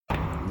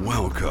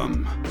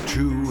Welcome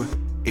to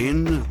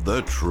In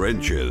the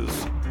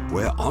Trenches,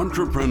 where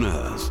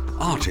entrepreneurs,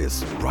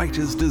 artists,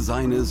 writers,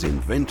 designers,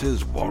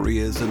 inventors,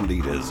 warriors, and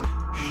leaders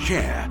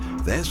share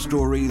their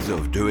stories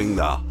of doing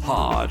the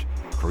hard,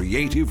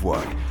 creative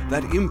work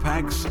that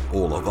impacts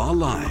all of our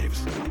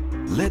lives.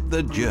 Let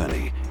the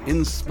journey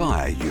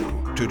inspire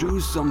you to do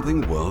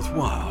something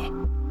worthwhile,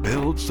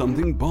 build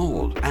something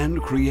bold,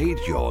 and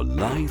create your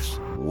life's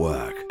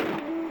work.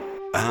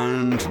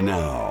 And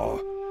now,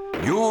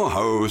 your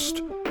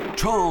host,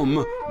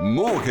 Tom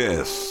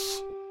Morkis.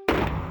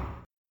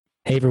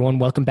 Hey everyone,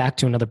 welcome back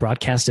to another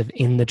broadcast of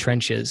In the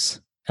Trenches.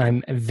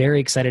 I'm very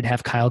excited to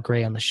have Kyle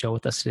Gray on the show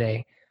with us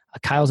today.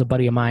 Kyle's a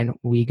buddy of mine.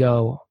 We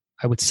go,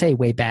 I would say,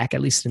 way back,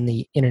 at least in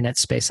the internet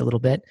space a little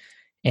bit.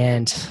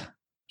 And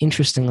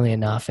interestingly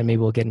enough, and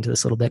maybe we'll get into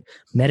this a little bit,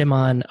 met him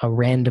on a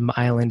random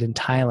island in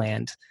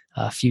Thailand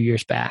a few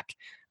years back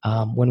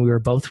when we were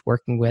both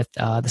working with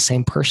the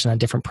same person on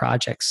different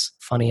projects,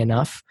 funny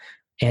enough.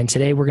 And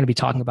today we're going to be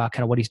talking about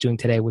kind of what he's doing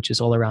today, which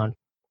is all around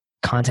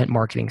content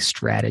marketing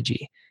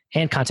strategy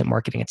and content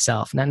marketing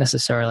itself, not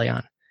necessarily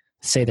on,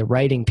 say, the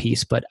writing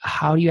piece, but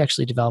how do you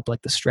actually develop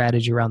like the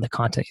strategy around the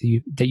content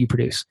that you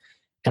produce?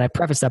 And I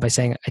preface that by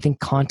saying, I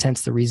think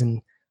content's the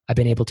reason I've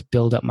been able to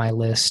build up my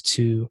list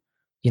to,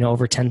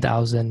 over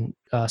 10,000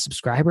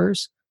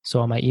 subscribers. So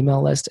on my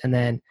email list, and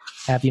then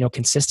have,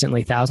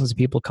 consistently thousands of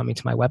people coming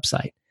to my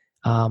website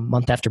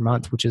month after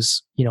month, which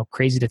is,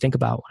 crazy to think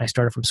about when I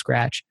started from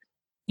scratch.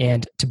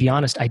 And to be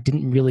honest, I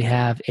didn't really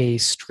have a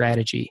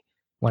strategy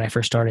when I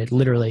first started,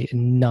 literally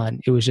none.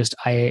 It was just,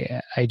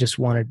 I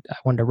wanted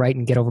to write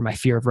and get over my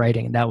fear of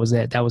writing. And that was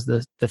it. That was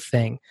the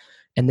thing.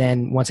 And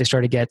then once I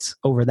started to get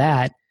over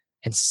that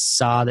and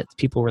saw that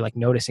people were like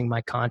noticing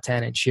my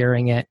content and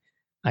sharing it,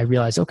 I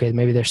realized, okay,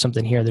 maybe there's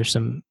something here. There's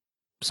some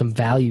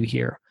value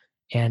here.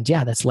 And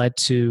yeah, that's led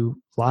to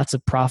lots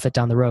of profit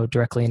down the road,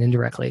 directly and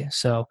indirectly.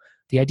 So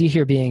the idea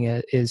here being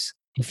is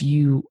if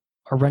you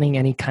are running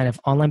any kind of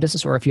online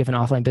business, or if you have an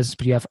offline business,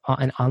 but you have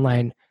an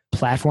online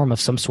platform of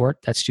some sort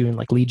that's doing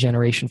like lead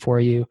generation for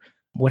you,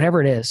 whatever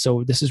it is.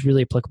 So this is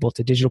really applicable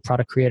to digital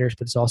product creators,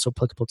 but it's also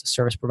applicable to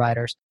service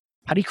providers.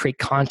 How do you create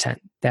content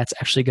that's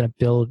actually going to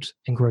build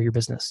and grow your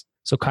business?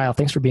 So Kyle,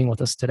 thanks for being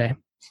with us today.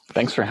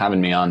 Thanks for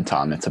having me on,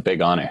 Tom. It's a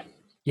big honor.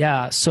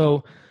 Yeah.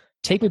 So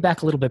take me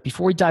back a little bit.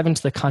 Before we dive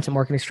into the content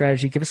marketing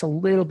strategy, give us a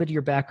little bit of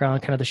your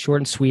background, kind of the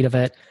short and sweet of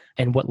it,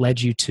 and what led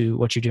you to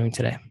what you're doing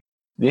today.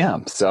 Yeah,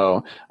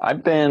 so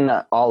I've been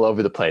all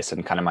over the place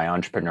in kind of my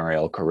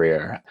entrepreneurial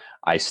career.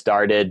 I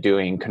started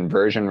doing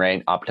conversion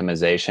rate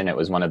optimization. It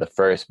was one of the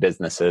first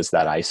businesses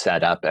that I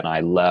set up, and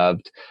I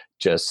loved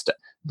just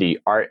the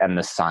art and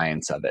the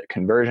science of it.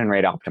 Conversion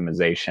rate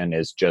optimization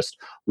is just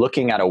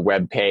looking at a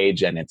web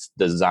page and its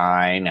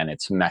design and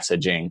its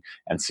messaging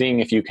and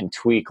seeing if you can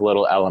tweak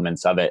little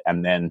elements of it,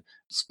 and then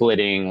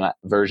splitting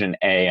version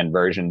A and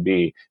version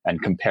B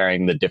and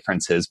comparing the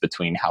differences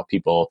between how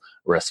people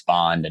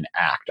respond and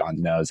act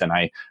on those. And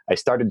I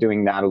started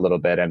doing that a little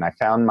bit, and I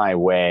found my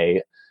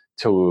way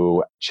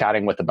to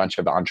chatting with a bunch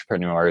of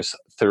entrepreneurs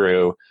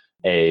through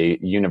a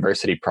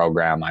university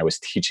program I was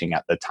teaching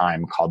at the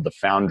time called The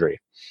Foundry.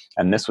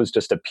 And this was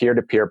just a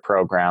peer-to-peer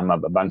program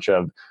of a bunch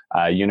of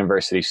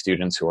university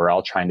students who were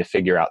all trying to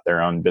figure out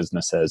their own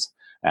businesses.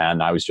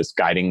 And I was just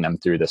guiding them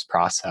through this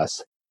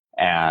process.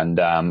 And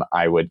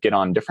I would get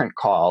on different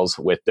calls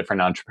with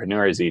different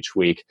entrepreneurs each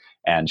week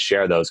and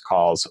share those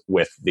calls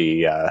with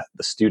the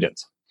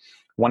students.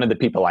 One of the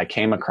people I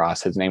came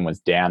across, his name was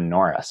Dan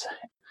Norris.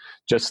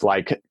 Just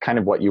like kind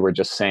of what you were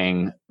just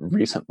saying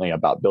recently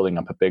about building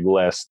up a big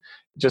list,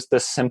 just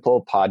this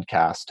simple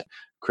podcast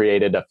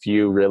created a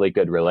few really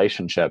good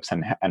relationships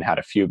and had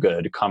a few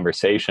good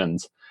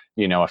conversations.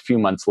 A few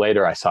months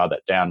later, I saw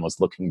that Dan was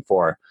looking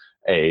for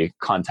a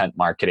content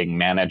marketing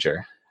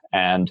manager.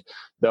 And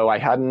though I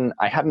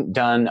hadn't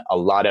done a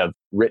lot of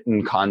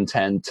written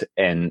content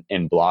in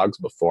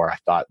blogs before, I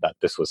thought that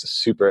this was a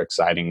super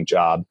exciting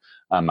job.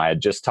 I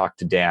had just talked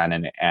to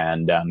Dan,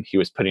 and he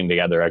was putting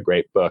together a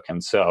great book.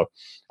 And so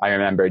I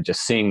remember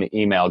just seeing the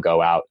email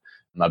go out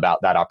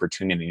about that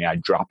opportunity. I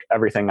dropped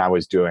everything I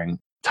was doing,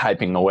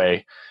 typing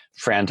away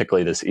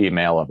frantically this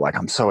email of like,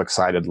 I'm so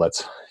excited.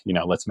 Let's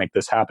make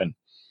this happen.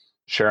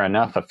 Sure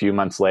enough, a few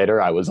months later,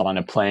 I was on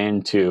a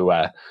plane to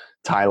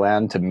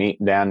Thailand to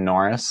meet Dan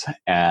Norris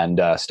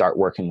and start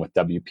working with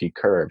WP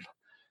Curve.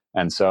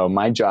 And so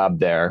my job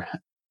there,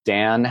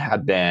 Dan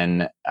had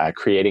been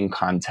creating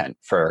content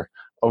for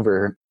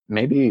over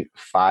maybe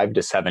 5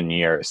 to 7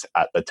 years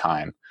at the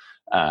time,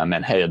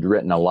 and had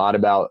written a lot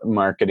about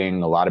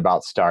marketing, a lot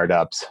about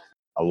startups,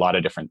 a lot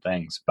of different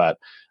things. But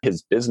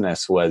his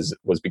business was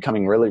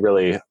becoming really,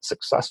 really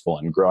successful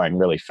and growing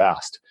really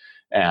fast.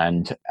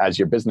 And as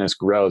your business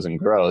grows and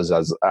grows,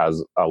 as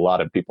a lot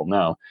of people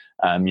know,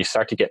 you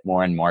start to get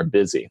more and more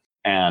busy.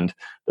 And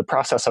the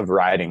process of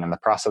writing and the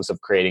process of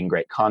creating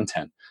great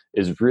content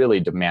is really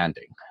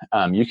demanding.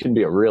 You can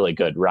be a really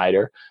good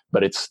writer,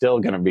 but it's still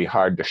going to be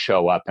hard to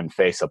show up and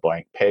face a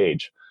blank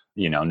page,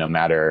 no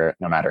matter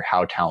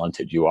how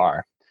talented you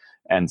are.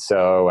 And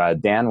so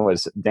Dan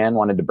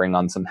wanted to bring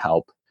on some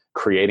help.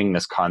 creating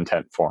this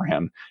content for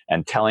him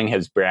and telling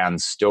his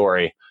brand's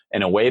story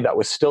in a way that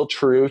was still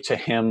true to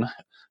him,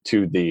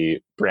 to the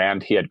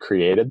brand he had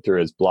created through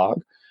his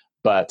blog,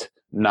 but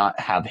not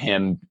have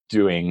him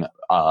doing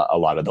a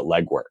lot of the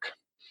legwork.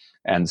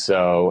 And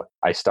so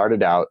I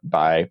started out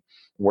by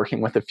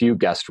working with a few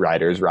guest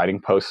writers, writing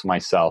posts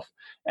myself,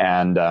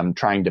 and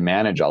trying to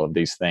manage all of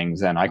these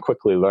things. And I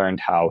quickly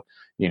learned how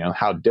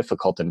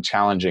difficult and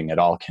challenging it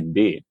all can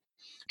be.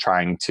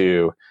 Trying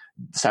to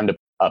send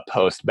a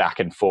post back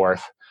and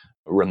forth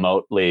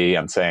remotely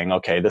and saying,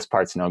 okay, this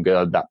part's no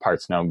good, that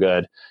part's no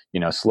good,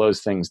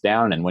 slows things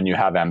down. And when you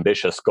have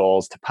ambitious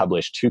goals to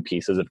publish 2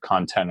 pieces of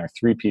content or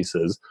 3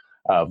 pieces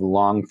of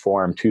long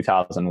form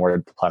 2,000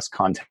 word plus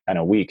content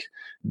a week,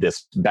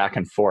 this back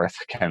and forth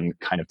can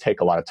kind of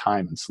take a lot of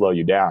time and slow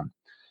you down.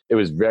 It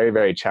was very,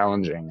 very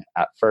challenging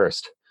at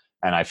first.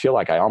 And I feel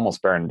like I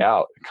almost burned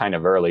out kind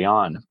of early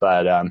on.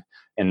 But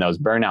in those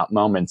burnout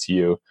moments,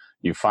 you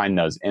find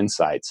those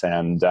insights.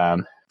 And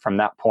from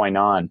that point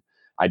on,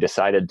 I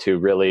decided to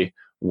really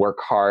work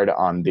hard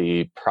on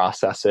the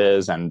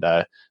processes and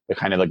the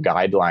kind of the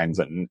guidelines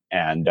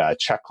and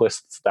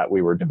checklists that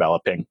we were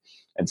developing,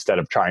 instead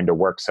of trying to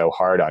work so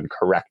hard on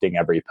correcting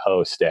every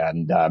post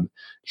and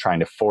trying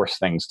to force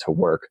things to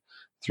work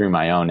through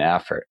my own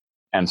effort.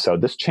 And so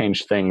this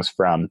changed things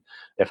from,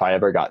 if I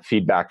ever got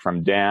feedback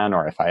from Dan,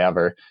 or if I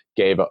ever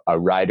gave a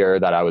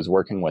writer that I was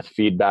working with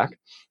feedback,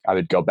 I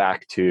would go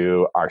back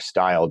to our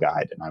style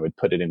guide and I would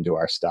put it into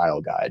our style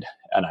guide.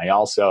 And I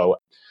also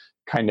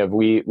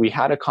we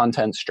had a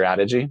content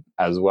strategy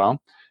as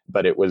well,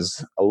 but it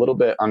was a little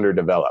bit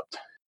underdeveloped.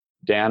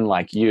 Dan,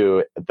 like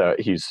you,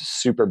 he's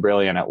super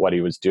brilliant at what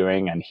he was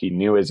doing, and he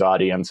knew his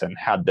audience and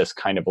had this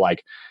kind of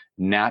like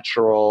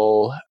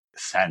natural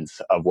sense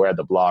of where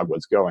the blog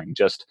was going,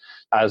 just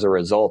as a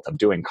result of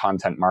doing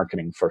content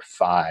marketing for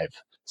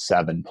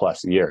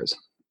 5-7+ years.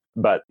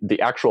 But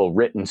the actual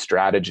written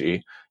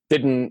strategy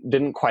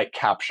didn't quite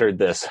capture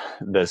this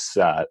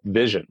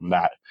vision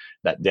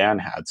that Dan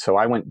had. So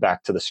I went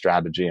back to the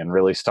strategy and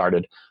really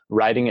started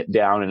writing it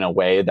down in a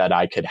way that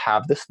I could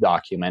have this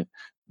document,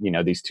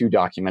 these 2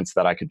 documents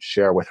that I could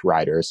share with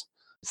writers,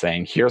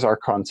 saying, here's our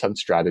content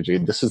strategy.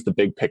 This is the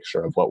big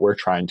picture of what we're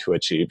trying to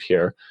achieve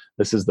here.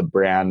 This is the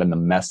brand and the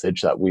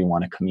message that we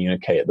want to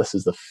communicate. This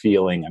is the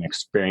feeling and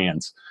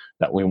experience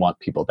that we want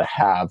people to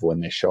have when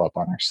they show up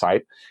on our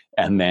site.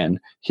 And then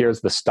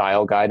here's the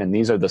style guide. And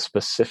these are the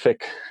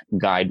specific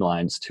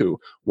guidelines to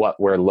what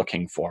we're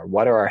looking for.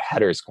 What are our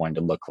headers going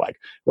to look like?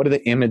 What do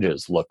the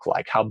images look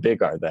like? How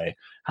big are they?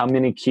 How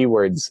many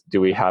keywords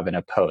do we have in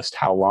a post?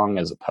 How long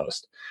is a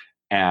post?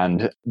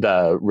 And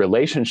the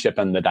relationship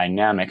and the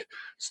dynamic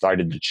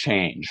started to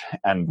change.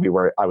 And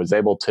I was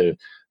able to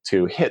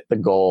hit the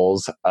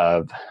goals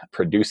of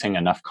producing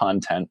enough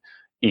content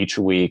each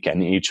week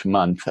and each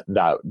month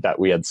that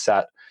we had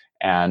set.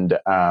 And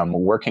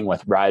working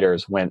with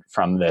writers went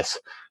from this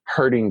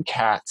herding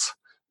cats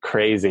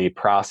crazy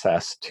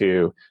process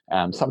to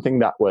something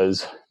that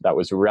was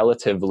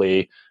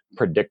relatively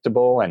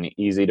predictable and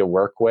easy to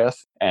work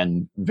with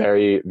and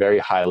very, very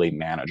highly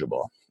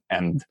manageable.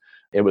 And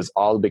it was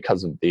all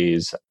because of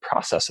these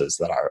processes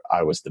that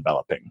I was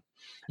developing.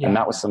 Yeah. And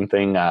that was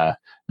something that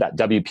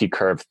WP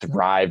Curve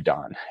thrived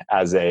on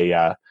as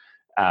a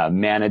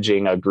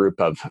managing a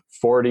group of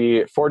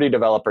 40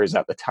 developers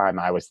at the time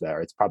I was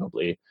there. It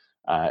probably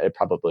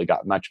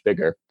got much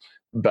bigger,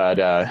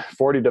 but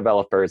 40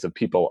 developers of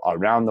people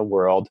around the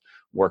world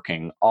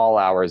working all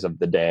hours of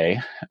the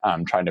day,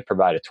 trying to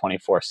provide a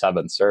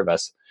 24/7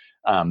 service.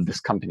 This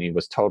company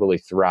was totally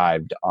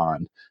thrived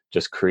on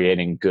just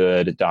creating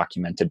good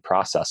documented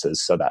processes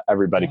so that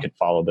everybody could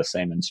follow the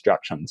same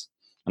instructions.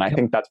 And I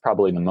think that's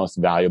probably the most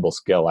valuable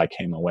skill I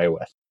came away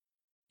with.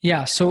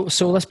 Yeah. So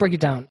let's break it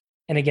down.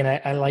 And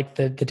again, I like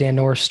the Dan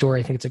Norris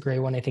story. I think it's a great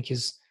one. I think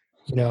he's,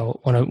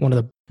 one of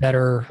the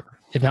better,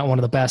 if not one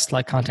of the best,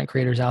 like content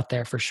creators out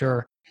there for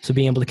sure. So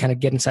being able to kind of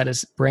get inside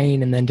his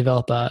brain and then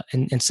develop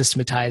and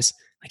systematize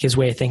like his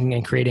way of thinking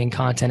and creating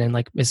content,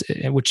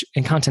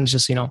 and content is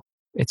just,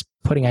 it's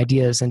putting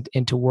ideas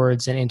into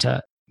words and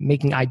into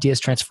making ideas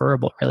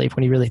transferable, really,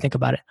 when you really think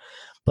about it.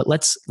 But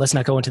let's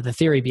not go into the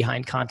theory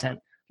behind content.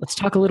 Let's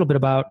talk a little bit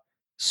about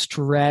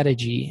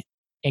strategy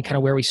and kind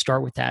of where we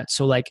start with that.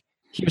 So like,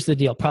 here's the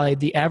deal. Probably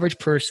the average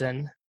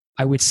person,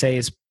 I would say,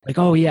 is like,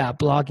 oh yeah,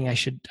 blogging, I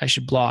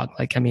should blog.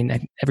 Like,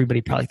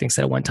 everybody probably thinks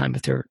that at one time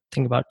if they're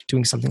thinking about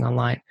doing something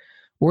online,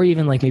 or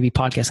even like maybe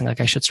podcasting,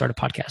 like I should start a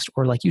podcast,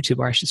 or like YouTube,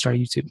 or I should start a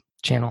YouTube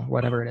channel,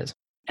 whatever it is.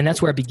 And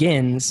that's where it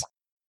begins.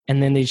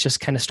 And then they just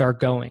kind of start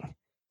going.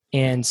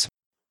 And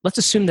let's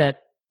assume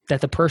that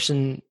the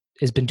person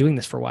has been doing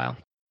this for a while.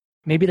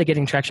 Maybe they're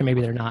getting traction,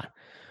 maybe they're not.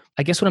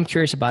 I guess what I'm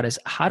curious about is,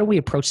 how do we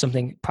approach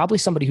something, probably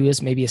somebody who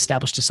is maybe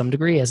established to some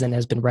degree, as in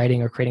has been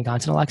writing or creating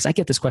content a lot? Because I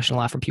get this question a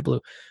lot from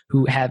people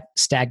who have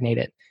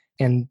stagnated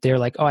and they're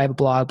like, oh, I have a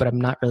blog, but I'm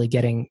not really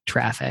getting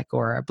traffic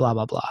or blah,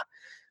 blah, blah.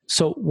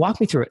 So walk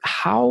me through it.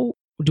 How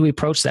do we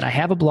approach that? I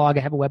have a blog,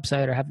 I have a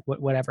website, or I have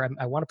whatever.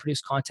 I want to produce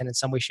content in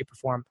some way, shape, or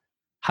form.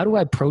 how do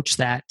I approach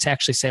that to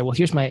actually say, well,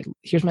 here's my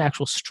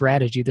actual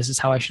strategy. This is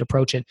how I should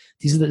approach it.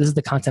 This is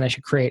the content I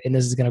should create, and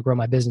this is going to grow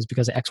my business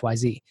because of X, Y,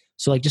 Z.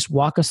 So like, just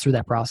walk us through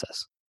that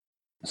process.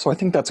 So I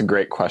think that's a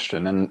great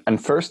question.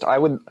 And first I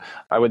would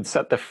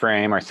set the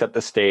frame or set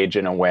the stage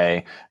in a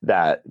way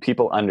that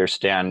people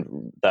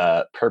understand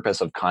the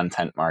purpose of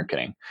content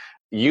marketing.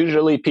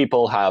 Usually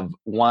people have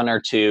one or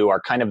two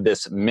or kind of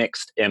this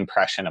mixed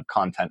impression of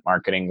content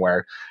marketing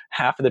where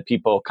half of the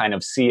people kind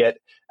of see it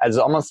as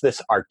almost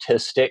this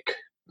artistic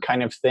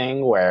kind of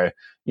thing where,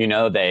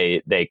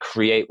 they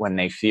create when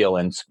they feel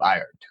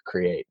inspired to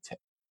create,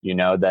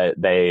 that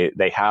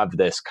they have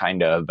this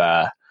kind of,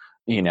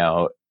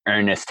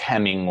 Ernest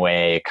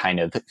Hemingway kind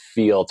of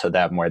feel to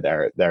them where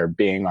they're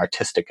being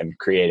artistic and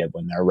creative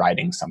when they're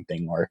writing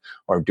something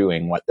or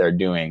doing what they're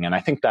doing. And I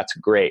think that's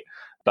great.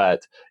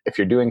 But if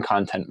you're doing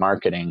content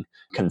marketing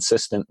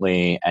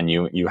consistently and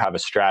you have a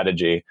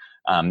strategy,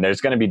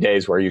 there's going to be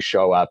days where you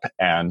show up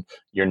and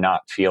you're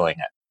not feeling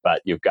it,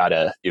 but you've got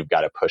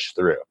to push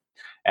through.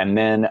 And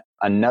then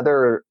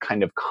another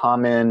kind of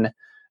common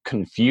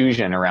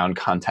confusion around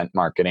content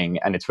marketing,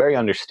 and it's very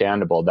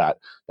understandable that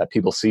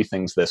people see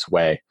things this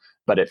way,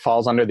 but it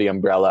falls under the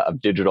umbrella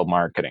of digital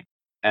marketing.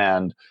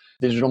 And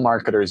digital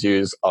marketers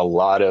use a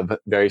lot of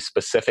very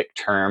specific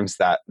terms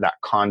that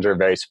conjure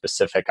very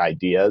specific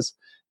ideas.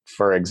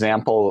 For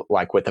example,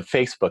 like with a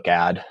Facebook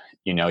ad,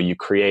 you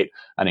create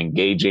an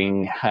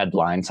engaging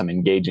headline, some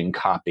engaging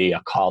copy,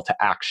 a call to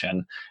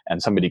action,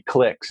 and somebody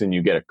clicks and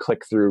you get a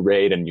click-through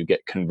rate and you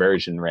get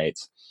conversion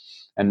rates.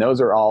 And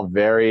those are all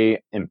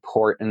very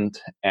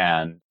important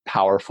and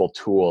powerful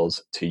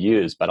tools to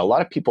use. But a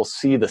lot of people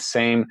see these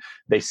same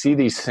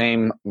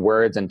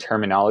words and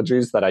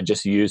terminologies that I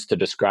just used to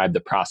describe the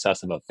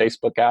process of a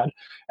Facebook ad,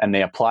 and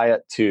they apply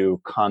it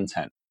to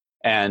content.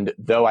 And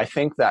though I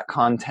think that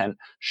content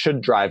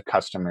should drive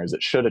customers,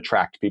 it should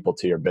attract people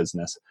to your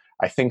business,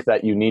 I think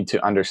that you need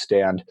to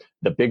understand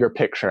the bigger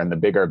picture and the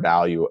bigger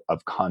value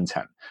of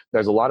content.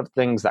 There's a lot of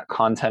things that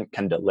content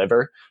can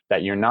deliver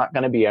that you're not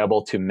going to be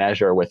able to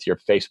measure with your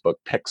Facebook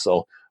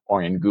pixel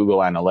or in Google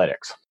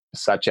Analytics,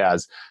 such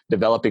as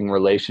developing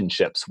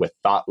relationships with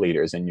thought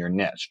leaders in your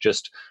niche.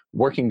 Just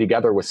working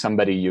together with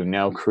somebody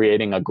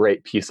creating a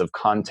great piece of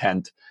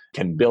content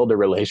can build a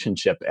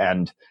relationship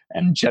and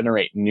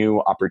generate new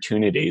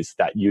opportunities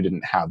that you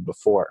didn't have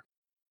before.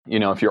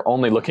 If you're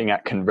only looking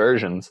at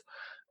conversions,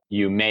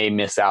 you may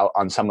miss out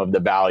on some of the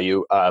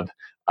value of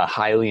a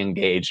highly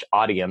engaged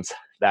audience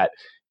that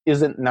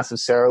isn't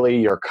necessarily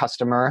your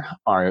customer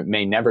or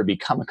may never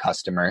become a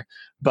customer,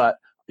 but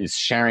is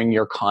sharing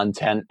your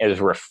content, is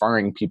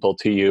referring people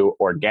to you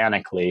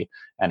organically.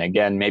 And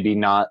again, maybe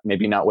not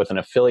with an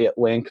affiliate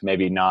link,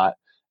 maybe not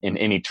in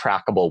any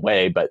trackable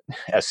way, but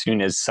as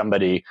soon as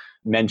somebody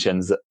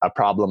mentions a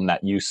problem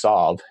that you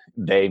solve,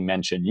 they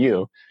mention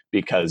you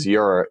because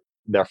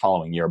they're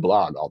following your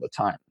blog all the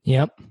time.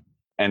 Yep.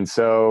 And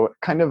so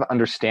kind of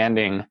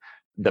understanding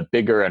the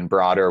bigger and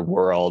broader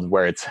world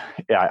where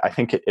I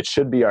think it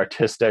should be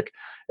artistic,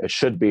 it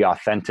should be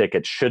authentic,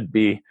 it should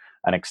be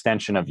an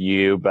extension of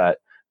you, but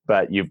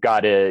you've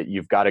got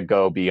to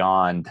go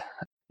beyond,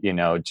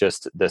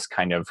 just this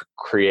kind of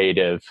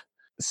creative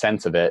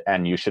sense of it.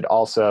 And you should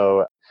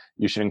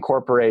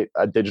incorporate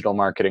digital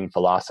marketing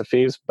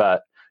philosophies,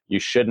 but you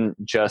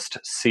shouldn't just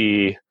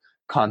see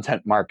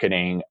content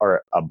marketing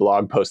or a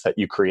blog post that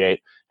you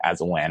create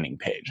as a landing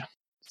page.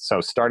 So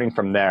starting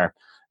from there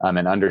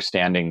and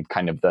understanding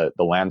kind of the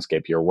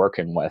landscape you're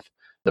working with,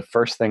 the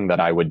first thing that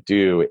I would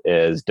do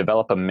is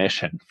develop a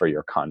mission for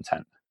your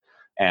content.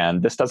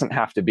 And this doesn't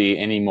have to be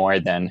any more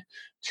than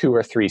 2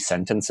 or 3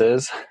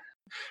 sentences.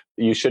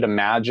 You should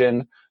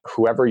imagine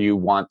whoever you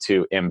want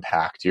to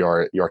impact,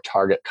 your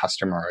target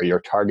customer or your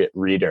target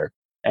reader,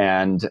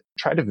 and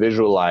try to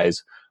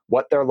visualize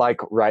what they're like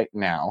right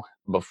now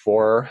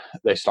before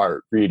they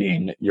start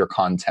reading your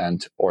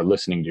content or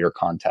listening to your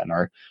content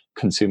or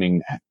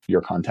consuming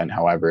your content,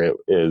 however it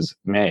is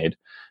made.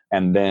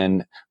 And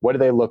then what do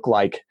they look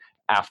like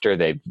after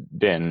they've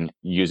been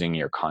using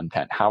your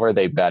content? How are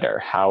they better?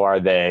 How are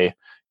they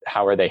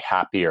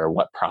happier?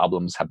 What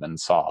problems have been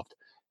solved?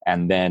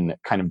 And then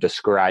kind of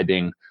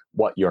describing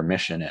what your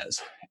mission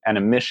is. And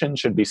a mission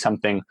should be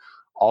something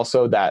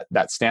also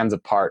that stands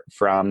apart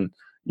from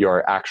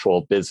your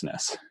actual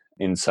business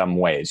in some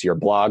ways. Your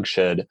blog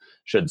should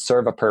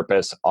serve a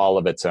purpose all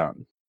of its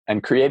own.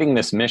 And creating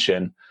this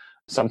mission,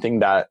 something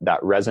that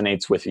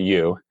resonates with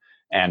you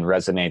and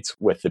resonates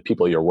with the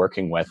people you're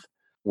working with,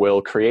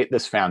 will create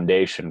this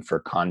foundation for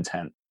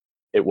content.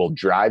 It will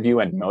drive you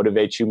and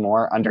motivate you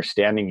more,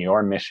 understanding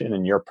your mission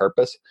and your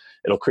purpose.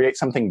 It'll create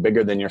something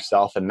bigger than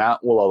yourself, and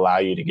that will allow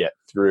you to get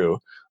through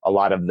a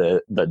lot of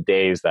the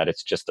days that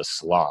it's just a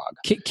slog.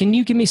 Can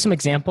you give me some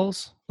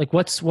examples? Like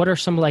what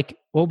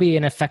will be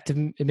an effective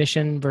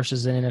mission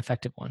versus an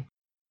ineffective one?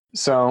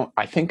 So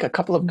I think a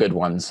couple of good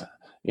ones.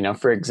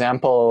 For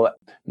example,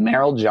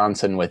 Meryl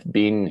Johnson with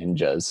Bean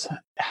Ninjas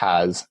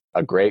has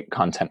a great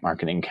content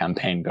marketing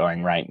campaign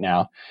going right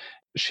now.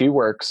 She's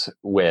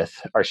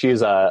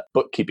a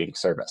bookkeeping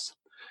service.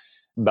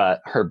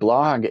 But her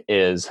blog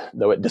is,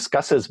 though it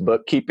discusses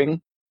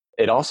bookkeeping,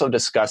 it also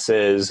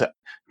discusses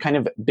kind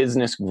of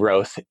business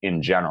growth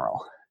in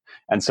general.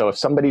 And so if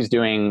somebody's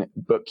doing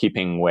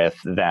bookkeeping with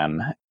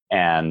them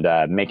and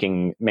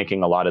making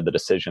a lot of the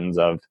decisions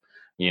of,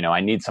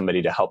 I need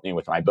somebody to help me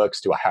with my books.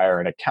 Do I hire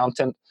an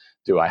accountant?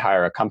 Do I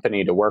hire a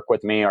company to work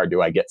with me? Or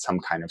do I get some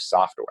kind of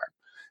software?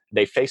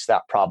 They face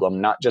that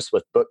problem not just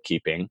with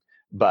bookkeeping,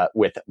 but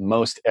with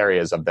most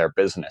areas of their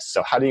business.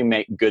 So how do you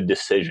make good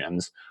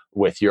decisions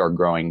with your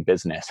growing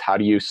business? How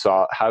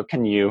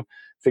can you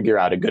figure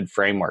out a good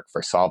framework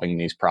for solving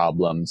these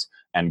problems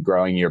and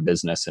growing your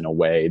business in a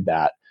way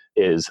that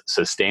is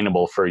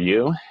sustainable for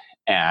you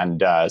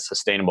and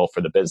sustainable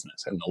for the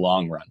business in the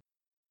long run?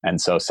 And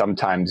so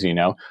sometimes,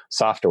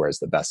 software is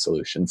the best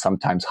solution.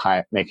 Sometimes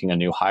making a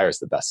new hire is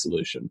the best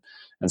solution.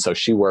 And so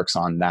she works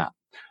on that.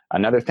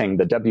 Another thing,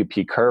 the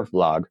WP Curve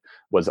blog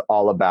was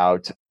all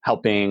about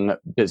helping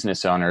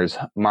business owners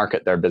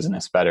market their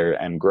business better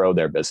and grow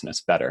their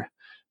business better.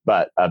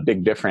 But a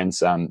big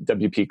difference,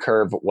 WP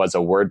Curve was a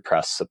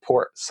WordPress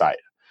support site.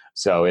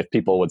 So if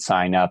people would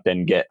sign up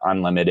and get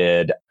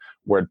unlimited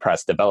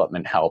WordPress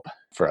development help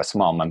for a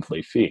small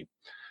monthly fee.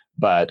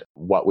 But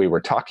what we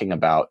were talking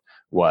about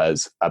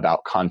was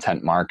about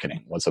content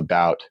marketing, was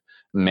about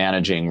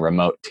managing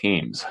remote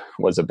teams,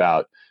 was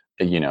about,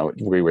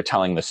 we were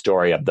telling the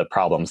story of the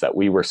problems that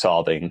we were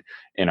solving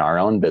in our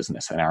own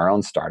business and our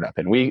own startup.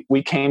 And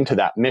we came to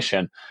that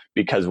mission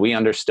because we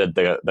understood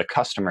the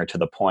customer to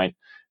the point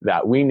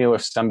that we knew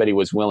if somebody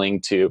was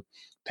willing to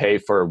pay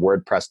for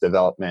WordPress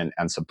development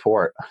and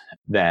support,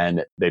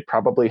 then they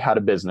probably had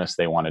a business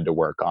they wanted to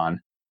work on.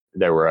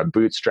 They were a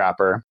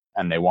bootstrapper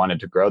and they wanted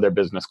to grow their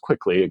business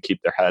quickly and keep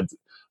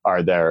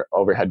their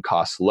overhead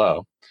costs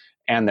low.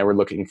 And they were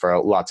looking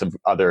for lots of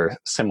other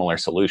similar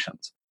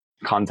solutions.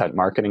 Content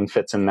marketing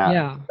fits in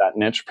that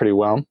niche pretty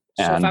well.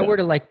 So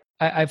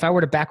if I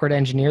were to backward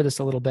engineer this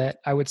a little bit,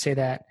 I would say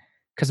that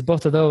because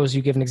both of those,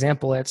 you give an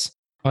example, it's,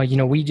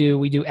 we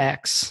do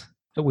X,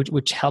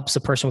 which helps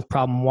the person with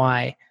problem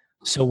Y.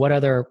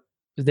 So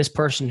this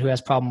person who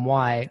has problem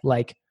Y,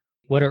 like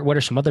what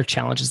are some other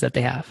challenges that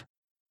they have?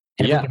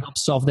 And if we can help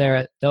solve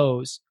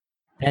those,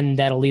 then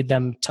that'll lead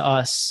them to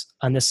us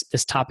on this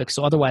topic.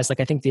 So otherwise, like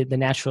I think the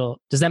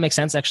natural, does that make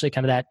sense? Actually,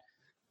 kind of that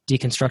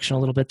deconstruction a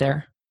little bit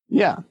there.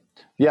 Yeah,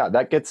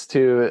 that gets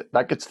to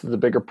the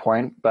bigger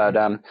point.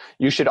 But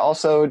you should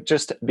also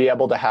just be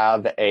able to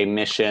have a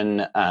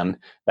mission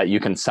that you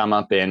can sum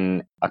up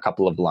in a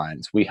couple of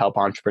lines. We help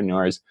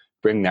entrepreneurs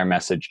bring their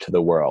message to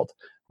the world.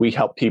 We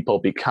help people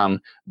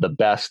become the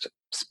best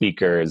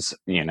speakers,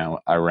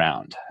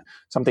 around.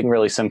 Something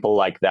really simple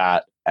like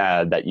that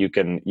that you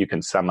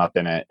can sum up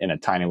in a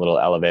tiny little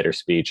elevator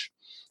speech,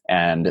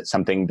 and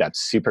something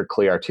that's super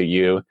clear to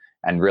you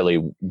and really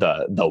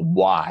the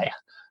why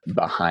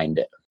behind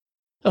it.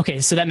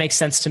 Okay, so that makes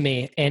sense to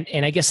me.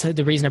 And I guess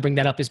the reason I bring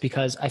that up is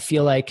because I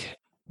feel like,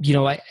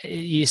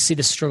 you see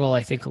the struggle,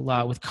 I think, a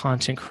lot with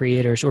content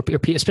creators or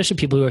especially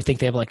people who think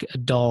they have like a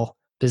dull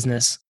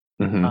business.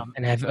 Mm-hmm.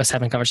 And I was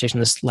having a conversation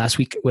this last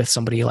week with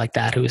somebody like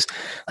that who was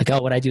like,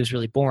 oh, what I do is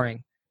really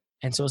boring.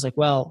 And so I was like,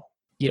 well,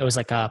 it was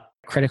like a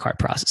credit card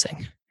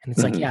processing. And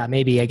it's like, yeah,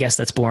 maybe, I guess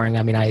that's boring.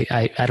 I mean,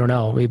 I don't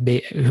know.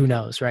 Who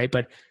knows, right?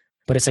 But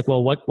it's like,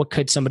 well, what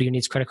could somebody who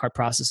needs credit card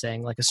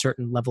processing, like a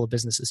certain level of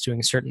business is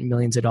doing certain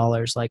millions of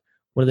dollars, like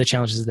what are the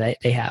challenges that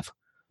they have?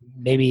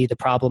 Maybe the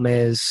problem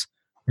is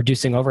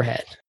reducing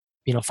overhead,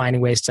 finding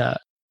ways to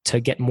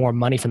get more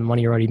money from the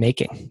money you're already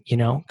making,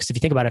 because if you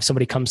think about it, if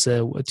somebody comes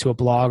to a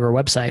blog or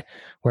a website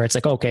where it's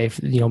like, okay,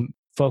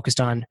 focused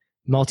on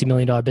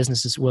multi-million-dollar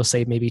businesses, we'll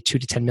say maybe 2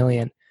 to 10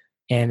 million.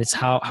 And it's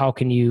how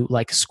can you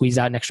like squeeze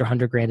out an extra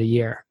 $100,000 a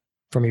year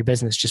from your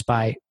business just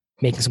by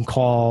making some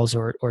calls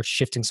or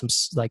shifting some,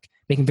 like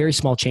making very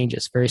small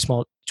changes, very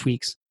small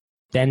tweaks.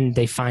 Then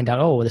they find out,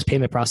 oh, this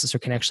payment processor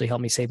can actually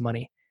help me save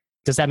money.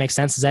 Does that make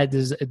sense?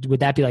 Would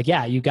that be like,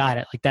 yeah, you got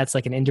it? Like that's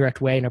like an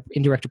indirect way, an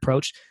indirect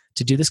approach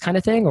to do this kind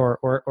of thing,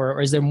 or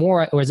is there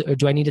more, or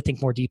do I need to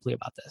think more deeply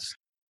about this?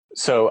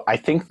 So I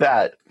think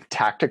that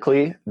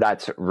tactically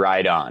that's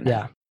right on.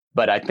 Yeah.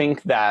 But I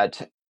think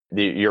that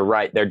you're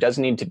right. There does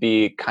need to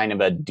be kind of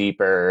a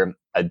deeper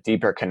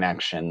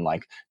connection.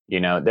 Like,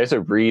 there's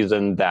a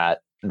reason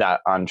that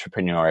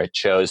entrepreneur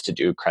chose to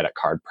do credit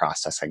card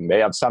processing. They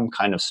have some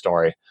kind of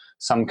story,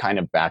 some kind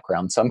of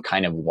background, some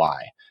kind of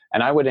why.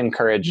 And I would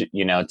encourage,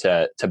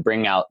 to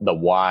bring out the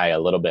why a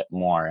little bit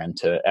more and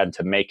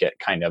to make it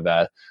kind of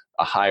a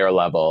higher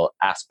level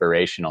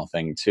aspirational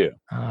thing too.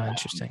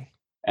 Interesting.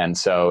 And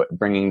so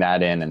bringing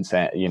that in and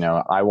saying,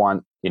 I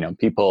want,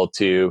 people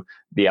to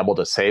be able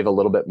to save a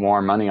little bit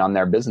more money on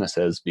their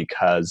businesses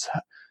because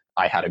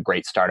I had a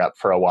great startup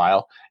for a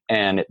while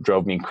and it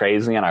drove me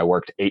crazy. And I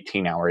worked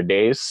 18-hour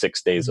days,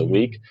 6 days a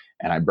week,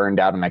 and I burned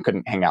out and I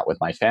couldn't hang out with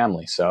my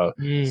family. So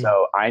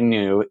I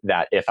knew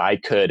that if I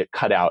could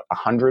cut out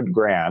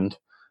 $100,000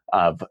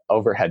 of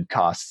overhead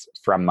costs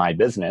from my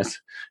business,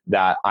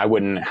 that I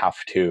wouldn't have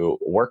to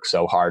work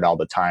so hard all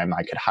the time.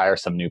 I could hire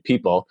some new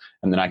people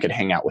and then I could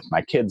hang out with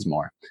my kids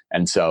more.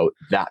 And so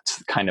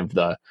that's kind of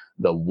the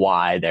the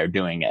why they're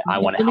doing it. I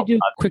want to Let me help do a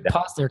others. quick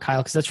pause there,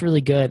 Kyle, because that's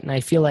really good. And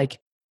I feel like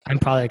I'm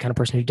probably the kind of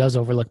person who does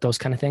overlook those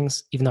kind of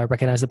things, even though I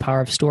recognize the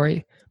power of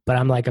story. But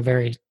I'm like a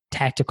very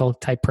tactical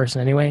type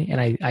person anyway.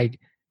 And I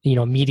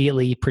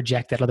immediately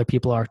project that other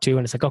people are too.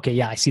 And it's like, okay,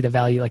 yeah, I see the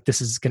value. Like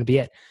this is going to be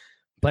it.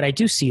 But I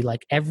do see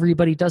like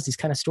everybody does these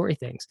kind of story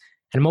things.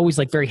 And I'm always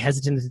like very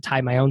hesitant to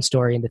tie my own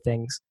story into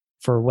things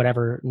for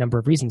whatever number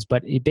of reasons.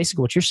 But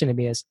basically what you're saying to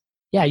me is,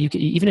 yeah, you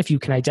can, even if you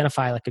can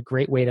identify like a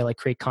great way to like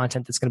create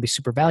content that's going to be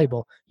super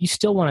valuable, you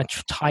still want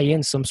to tie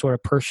in some sort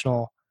of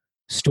personal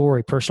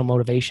story, personal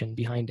motivation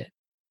behind it.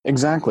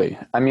 Exactly.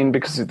 I mean,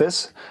 because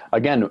this,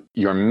 again,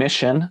 your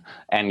mission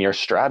and your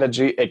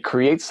strategy, it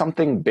creates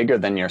something bigger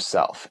than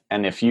yourself.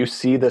 And if you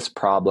see this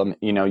problem,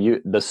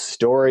 the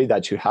story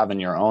that you have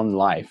in your own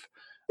life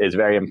is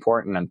very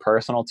important and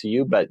personal to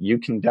you, but you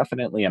can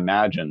definitely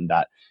imagine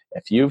that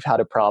if you've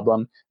had a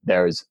problem,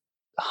 there's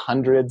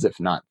hundreds, if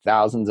not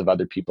thousands of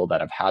other people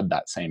that have had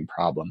that same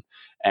problem.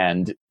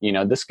 And,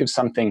 this gives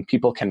something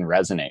people can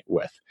resonate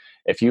with.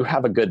 If you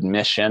have a good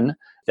mission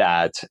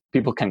that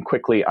people can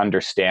quickly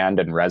understand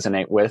and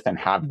resonate with and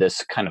have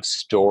this kind of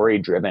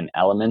story-driven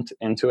element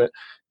into it,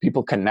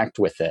 people connect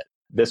with it.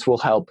 This will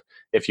help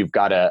if you've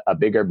got a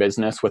bigger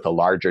business with a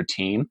larger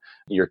team.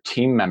 Your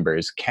team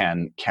members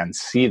can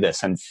see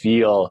this and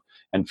feel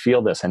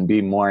this and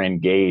be more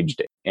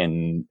engaged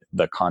in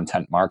the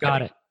content marketing.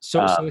 Got it.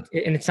 So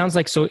and it sounds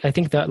like, so I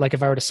think that like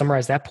if I were to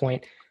summarize that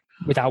point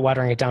without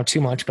watering it down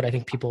too much, but I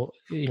think people,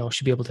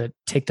 should be able to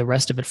take the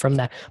rest of it from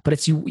that. But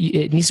it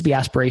needs to be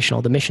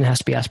aspirational. The mission has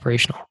to be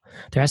aspirational.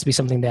 There has to be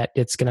something that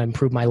it's going to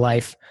improve my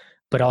life,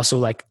 but also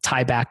like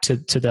tie back to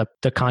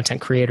the content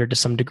creator to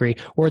some degree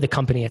or the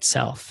company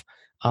itself.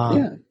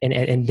 And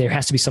there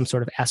has to be some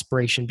sort of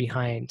aspiration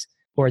behind,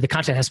 or the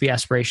content has to be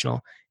aspirational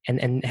and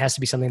it has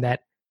to be something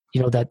that,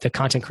 that the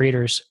content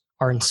creators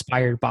are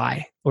inspired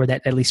by, or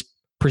that at least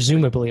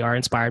presumably are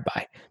inspired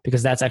by,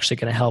 because that's actually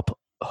going to help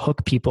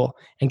hook people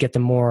and get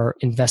them more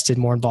invested,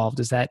 more involved.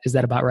 Is that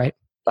about right?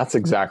 That's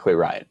exactly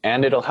right.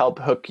 And it'll help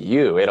hook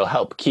you. It'll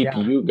help keep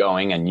you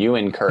going and you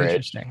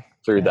encouraged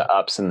through the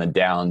ups and the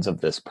downs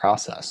of this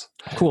process.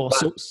 Cool.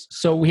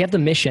 So we have the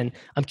mission.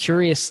 I'm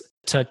curious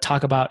to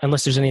talk about,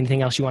 unless there's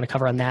anything else you want to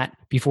cover on that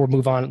before we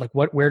move on, like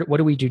what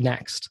do we do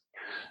next?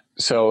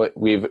 So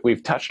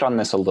we've touched on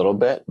this a little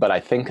bit, but I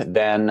think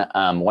then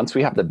once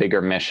we have the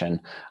bigger mission,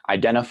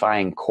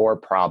 identifying core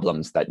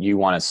problems that you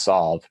want to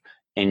solve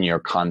in your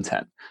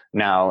content.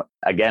 Now,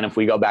 again, if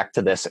we go back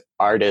to this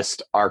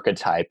artist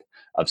archetype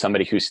of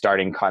somebody who's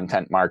starting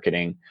content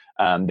marketing,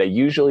 they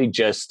usually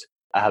just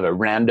have a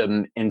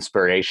random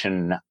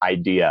inspiration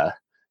idea,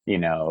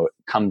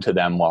 come to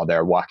them while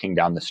they're walking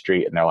down the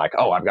street and they're like,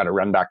 oh, I've got to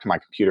run back to my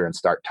computer and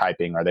start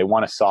typing, or they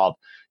want to solve,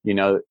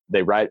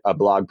 they write a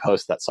blog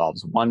post that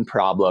solves one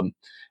problem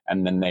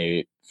and then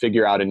they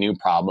figure out a new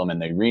problem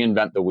and they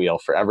reinvent the wheel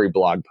for every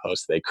blog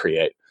post they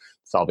create,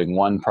 solving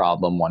one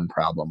problem.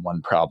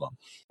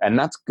 And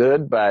that's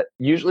good, but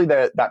usually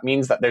that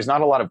means that there's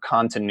not a lot of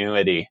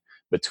continuity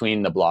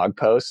between the blog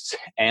posts,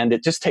 and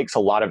it just takes a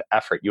lot of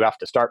effort. You have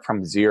to start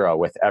from zero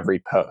with every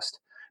post.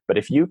 But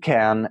if you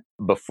can,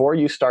 before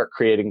you start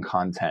creating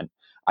content,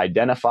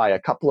 identify a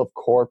couple of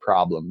core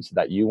problems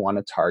that you want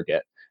to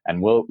target,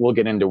 and we'll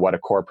get into what a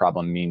core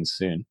problem means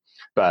soon.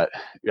 But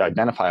you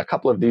identify a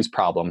couple of these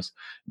problems,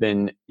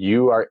 then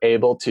you are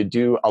able to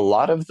do a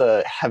lot of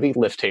the heavy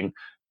lifting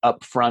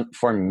up front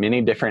for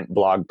many different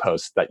blog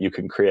posts that you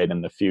can create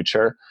in the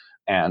future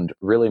and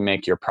really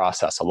make your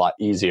process a lot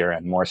easier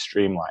and more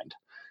streamlined.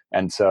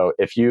 And so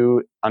if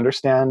you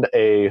understand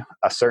a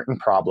certain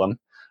problem,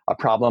 a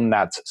problem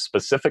that's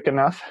specific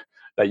enough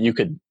that you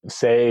could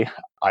say,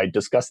 I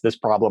discussed this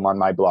problem on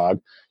my blog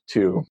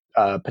to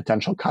a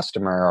potential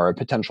customer or a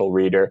potential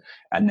reader,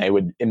 and they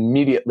would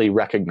immediately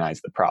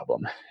recognize the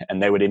problem.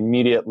 And they would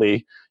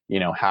immediately,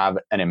 have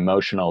an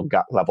emotional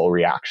gut level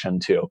reaction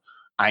to,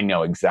 I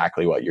know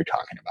exactly what you're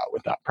talking about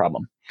with that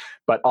problem.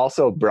 But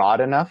also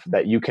broad enough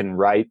that you can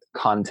write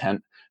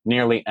content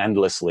nearly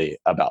endlessly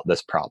about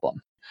this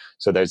problem.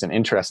 So there's an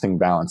interesting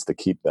balance to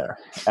keep there.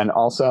 And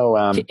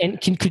also...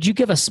 could you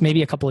give us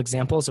maybe a couple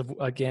examples of,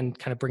 again,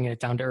 kind of bringing it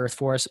down to earth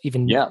for us,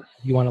 even if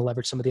you want to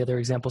leverage some of the other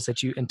examples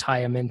that you and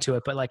tie them into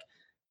it, but like,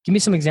 give me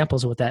some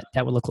examples of what that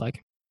would look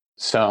like.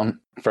 So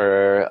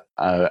for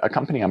a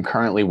company I'm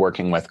currently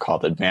working with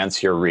called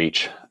Advance Your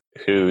Reach,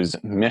 whose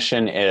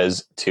mission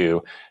is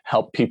to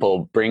help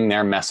people bring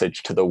their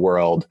message to the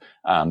world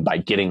by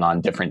getting on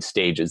different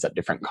stages at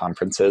different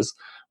conferences,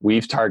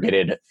 we've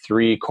targeted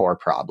 3 core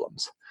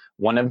problems.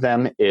 One of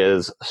them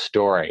is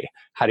story,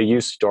 how to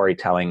use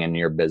storytelling in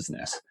your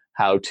business,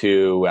 how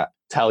to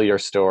tell your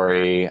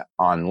story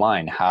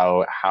online,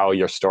 how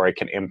your story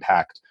can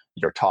impact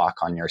your talk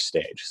on your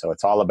stage. So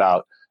it's all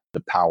about the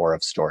power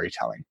of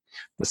storytelling.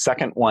 The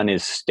second one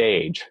is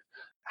stage.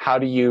 How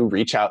do you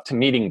reach out to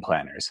meeting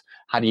planners?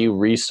 How do you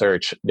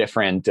research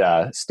different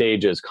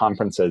stages,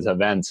 conferences,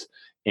 events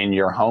in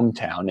your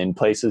hometown, in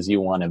places you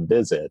want to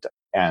visit?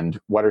 And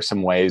what are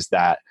some ways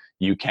that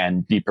you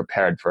can be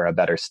prepared for a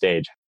better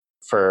stage?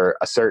 for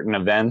a certain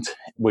event?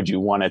 Would you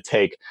want to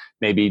take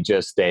maybe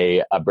just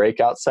a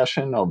breakout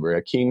session over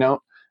a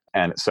keynote?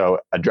 And so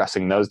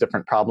addressing those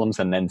different problems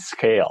and then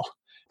scale.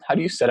 How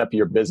do you set up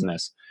your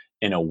business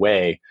in a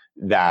way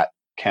that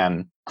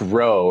can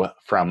grow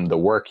from the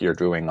work you're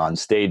doing on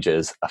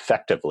stages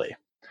effectively?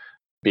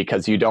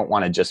 Because you don't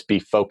want to just be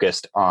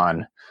focused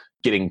on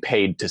getting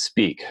paid to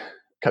speak,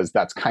 because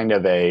that's kind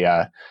of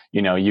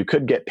you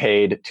could get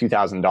paid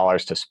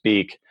 $2,000 to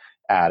speak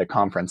at a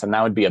conference, and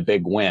that would be a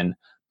big win.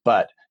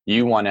 But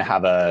you want to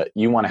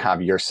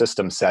have your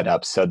system set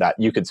up so that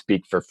you could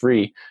speak for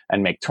free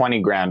and make 20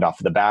 grand off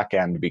the back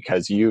end,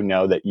 because you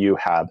know that you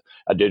have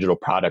a digital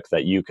product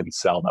that you can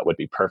sell that would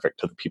be perfect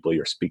to the people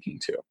you're speaking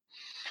to.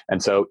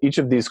 And so each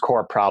of these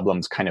core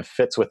problems kind of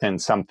fits within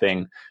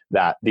something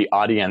that the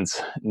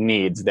audience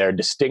needs. They're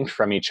distinct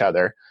from each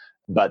other,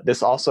 but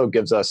this also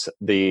gives us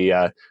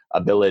the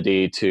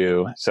ability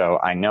to, so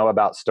I know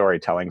about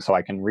storytelling, so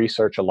I can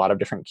research a lot of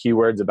different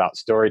keywords about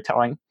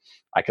storytelling.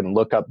 I can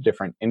look up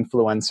different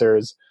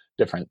influencers,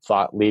 different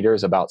thought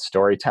leaders about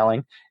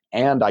storytelling,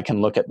 and I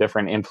can look at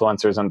different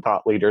influencers and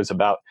thought leaders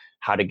about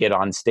how to get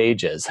on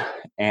stages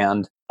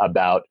and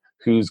about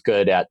who's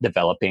good at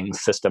developing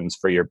systems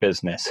for your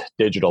business,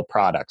 digital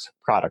products,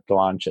 product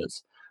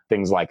launches,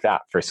 things like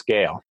that for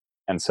scale.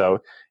 And so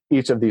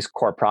each of these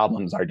core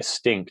problems are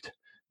distinct,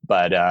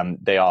 but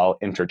they all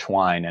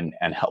intertwine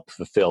and help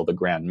fulfill the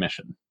grand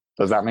mission.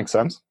 Does that make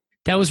sense?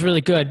 That was really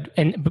good.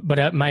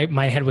 But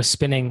my head was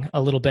spinning a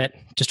little bit,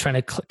 just trying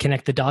to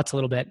connect the dots a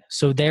little bit.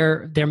 So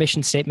their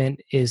mission statement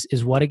is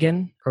what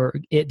again? Or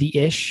the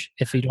ish,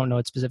 if you don't know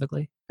it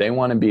specifically? They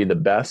want to be the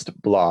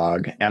best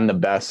blog and the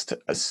best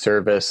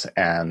service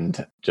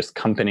and just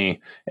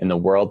company in the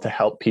world to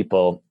help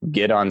people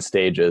get on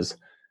stages,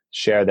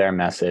 share their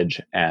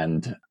message,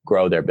 and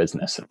grow their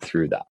business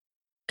through that.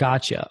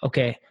 Gotcha.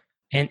 Okay.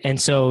 And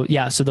so,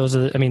 yeah, so those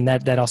are,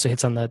 that also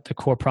hits on the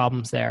core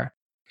problems there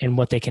and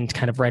what they can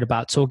kind of write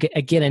about. So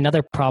again,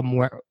 another problem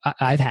where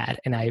I've had,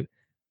 and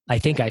I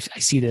think I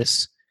see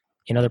this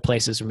in other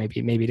places, or maybe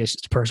it is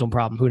just a personal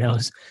problem, who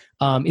knows,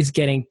 is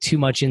getting too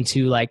much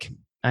into, like,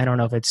 I don't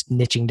know if it's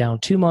niching down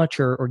too much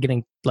or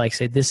getting, like,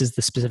 say, this is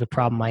the specific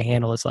problem I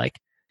handle is like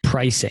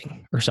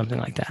pricing or something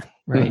like that.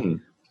 Right. Mm-hmm.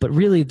 But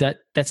really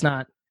that's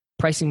not,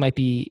 pricing might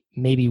be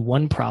maybe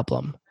one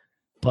problem,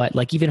 but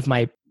like, even if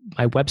my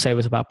website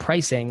was about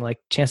pricing, like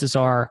chances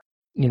are,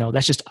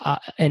 that's just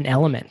an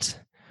element.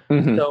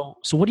 Mm-hmm.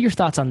 So what are your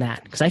thoughts on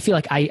that? Because I feel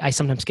like I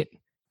sometimes get,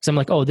 because I'm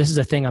like, oh, this is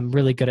a thing I'm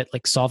really good at,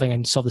 like solving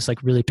and solve this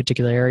like really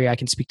particular area. I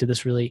can speak to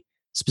this really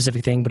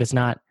specific thing, but it's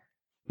not.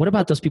 What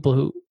about those people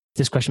who,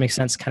 this question makes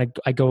sense, kind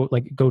of, I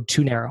go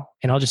too narrow?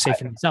 And I'll just say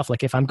for myself,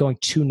 like if I'm going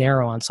too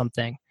narrow on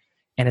something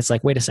and it's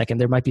like, wait a second,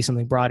 there might be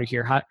something broader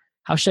here.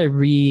 How should I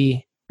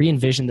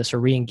re-envision this or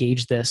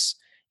re-engage this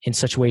in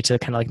such a way to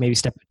kind of like maybe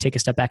take a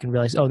step back and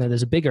realize, oh no,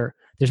 there's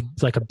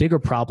like a bigger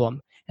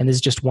problem, and this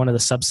is just one of the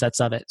subsets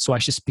of it. So I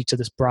should speak to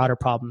this broader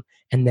problem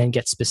and then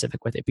get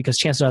specific with it, because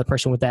chances are the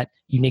person with that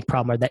unique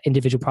problem or that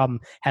individual problem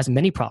has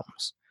many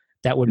problems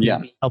that would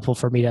be helpful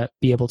for me to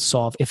be able to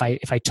solve if I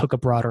took a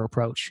broader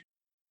approach.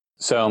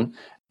 So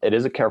it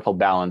is a careful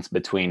balance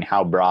between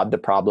how broad the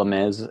problem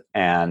is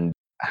and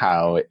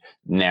how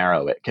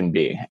narrow it can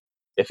be.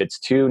 If it's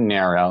too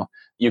narrow,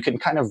 you can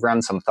kind of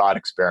run some thought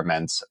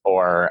experiments,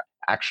 or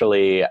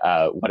actually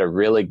what a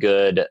really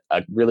good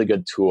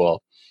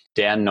tool,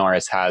 Dan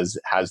Norris has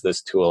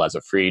this tool as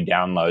a free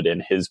download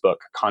in his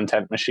book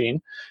Content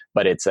Machine,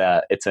 but it's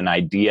an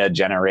idea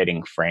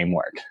generating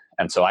framework.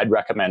 And so I'd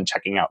recommend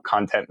checking out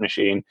Content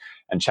Machine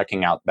and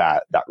checking out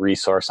that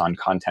resource on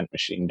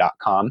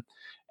contentmachine.com.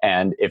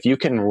 And if you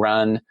can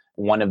run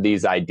one of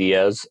these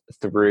ideas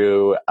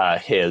through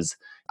his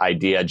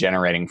idea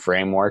generating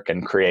framework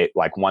and create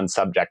like one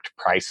subject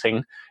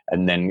pricing,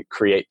 and then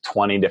create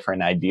 20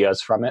 different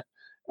ideas from it,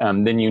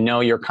 then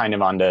you're kind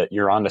of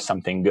onto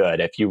something good.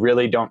 If you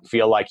really don't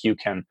feel like you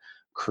can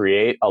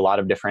create a lot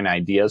of different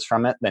ideas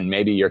from it, then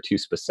maybe you're too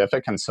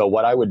specific. And so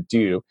what I would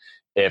do,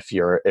 if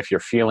you're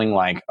feeling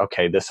like,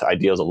 okay, this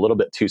idea is a little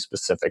bit too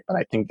specific, but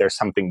I think there's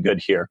something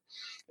good here,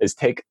 is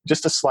take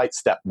just a slight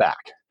step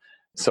back.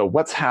 So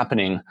what's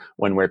happening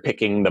when we're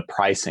picking the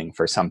pricing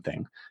for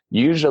something?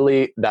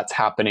 Usually that's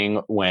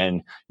happening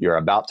when you're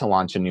about to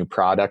launch a new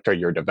product or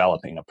you're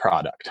developing a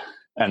product.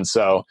 And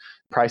so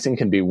pricing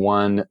can be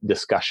one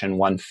discussion,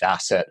 one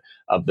facet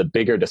of the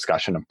bigger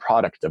discussion of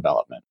product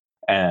development.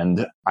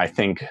 And I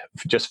think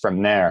just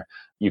from there,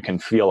 you can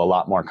feel a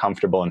lot more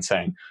comfortable in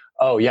saying,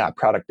 oh yeah,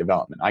 product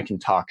development. I can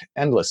talk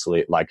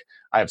endlessly. Like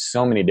I have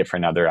so many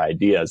different other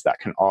ideas that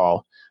can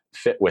all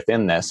fit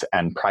within this,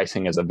 and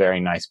pricing is a very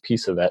nice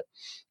piece of it.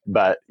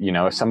 But,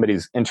 if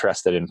somebody's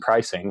interested in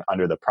pricing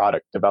under the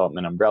product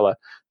development umbrella,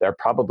 they're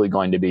probably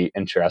going to be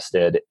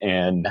interested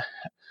in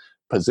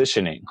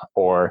positioning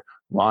or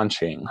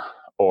launching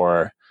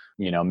or,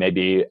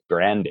 maybe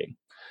branding.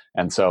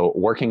 And so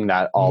working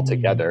that all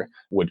together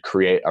would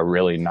create a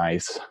really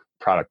nice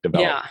product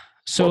development. Yeah.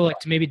 So like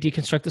to maybe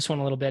deconstruct this one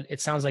a little bit,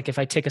 it sounds like if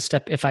I take a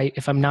step, if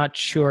I'm not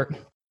sure,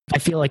 I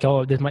feel like,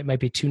 oh, this might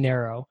be too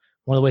narrow.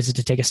 one of the ways is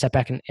to take a step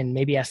back and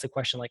maybe ask the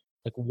question like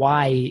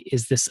why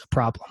is this a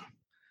problem?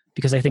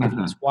 Because I think if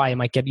it's why, it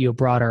might get you a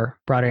broader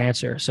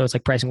answer. So it's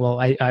like pricing. Well,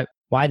 I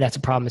why that's a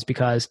problem is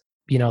because,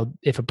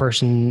 if a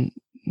person,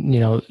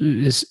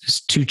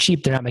 is too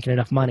cheap, they're not making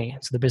enough money.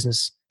 So the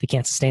business, they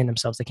can't sustain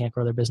themselves. They can't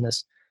grow their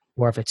business.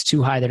 Or if it's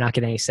too high, they're not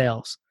getting any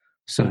sales.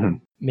 So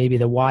maybe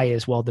the why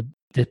is, well,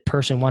 the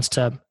person wants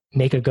to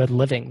make a good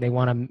living. They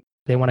want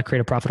to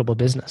create a profitable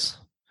business.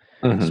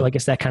 So I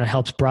guess that kind of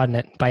helps broaden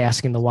it by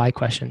asking the why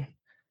question.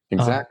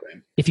 Exactly.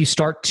 If you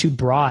start too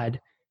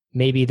broad,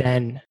 maybe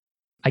then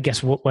I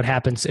guess what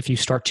happens if you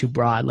start too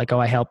broad, like,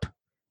 I help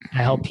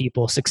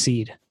people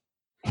succeed.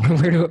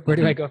 Where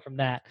do I go from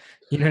that?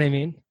 You know what I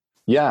mean?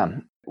 Yeah.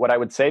 What I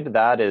would say to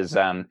that is,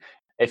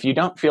 if you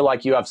don't feel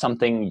like you have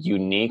something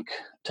unique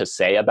to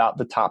say about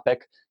the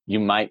topic, you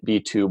might be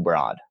too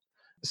broad.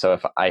 So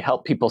if I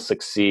help people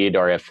succeed,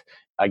 or if,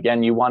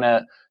 again, you want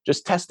to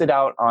just test it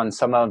out on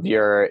some of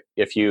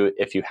if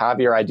you have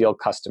your ideal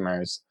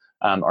customers,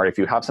 or if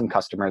you have some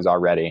customers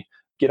already,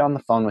 get on the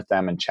phone with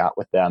them and chat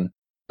with them.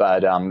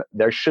 But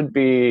there should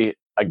be,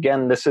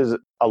 again,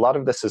 a lot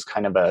of this is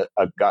kind of a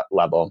gut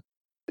level.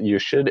 You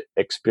should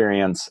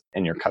experience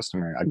in your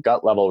customer a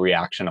gut level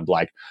reaction of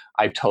like,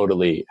 I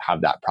totally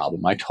have that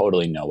problem. I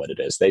totally know what it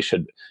is. They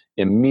should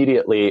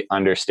immediately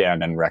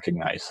understand and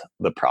recognize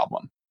the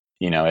problem.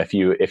 If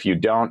you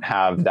don't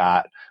have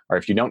that, or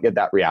if you don't get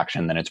that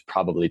reaction, then it's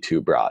probably too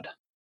broad.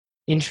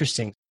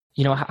 Interesting.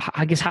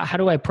 I guess how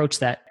do I approach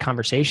that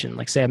conversation?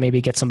 Like, say I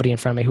maybe get somebody in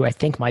front of me who I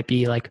think might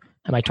be like,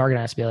 my target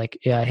has to be like,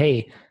 yeah,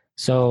 hey,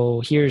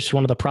 so here's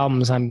one of the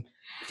problems I'm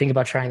thinking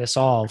about trying to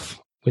solve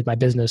with my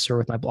business or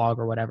with my blog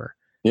or whatever.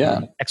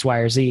 Yeah. X, Y,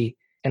 or Z.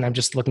 And I'm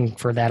just looking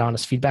for that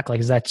honest feedback. Like,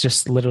 is that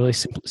just literally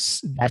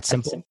that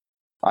simple?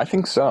 I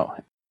think so.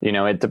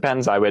 It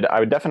depends. I would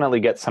definitely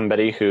get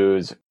somebody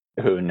who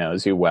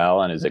knows you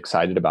well and is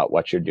excited about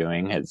what you're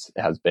doing,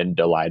 has been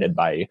delighted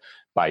by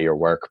your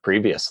work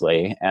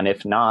previously. And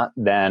if not,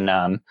 then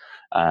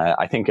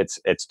I think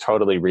it's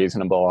totally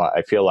reasonable.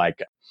 I feel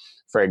like,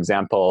 for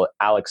example,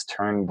 Alex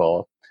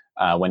Turnbull,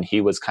 when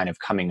he was kind of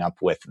coming up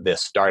with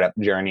this startup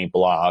journey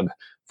blog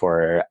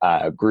for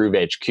Groove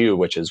HQ,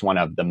 which is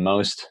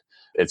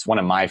it's one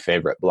of my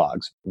favorite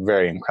blogs,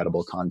 very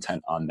incredible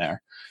content on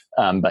there.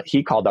 But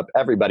he called up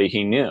everybody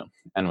he knew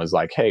and was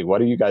like, hey,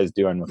 what are you guys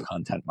doing with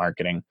content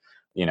marketing?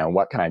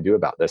 What can I do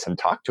about this? And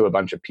talk to a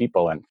bunch of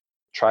people and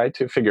try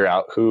to figure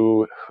out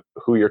who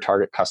your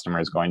target customer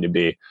is going to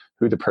be,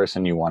 who the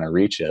person you want to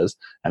reach is,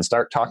 and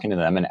start talking to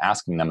them and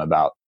asking them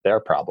about their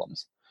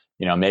problems.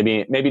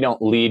 Maybe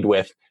don't lead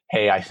with,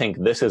 hey, I think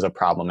this is a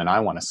problem and I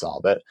want to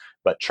solve it,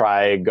 but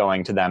try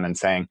going to them and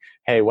saying,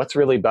 hey, what's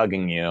really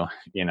bugging you,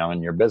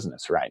 in your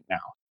business right now?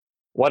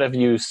 What have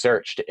you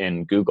searched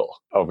in Google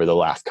over the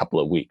last couple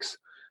of weeks?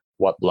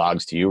 What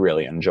blogs do you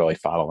really enjoy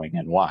following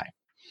and why?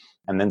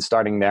 And then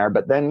starting there,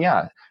 but then,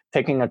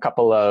 taking a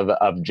couple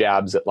of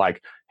jabs at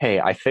like, hey,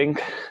 I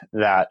think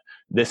that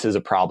this is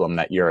a problem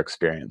that you're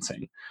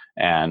experiencing.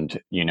 And,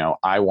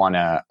 I want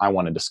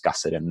to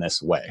discuss it in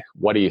this way.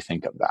 What do you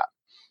think of that?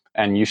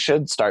 And you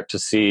should start to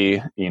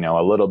see,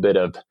 a little bit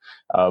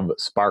of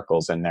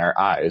sparkles in their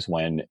eyes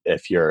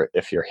if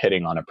you're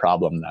hitting on a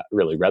problem that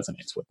really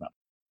resonates with them.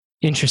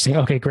 Interesting.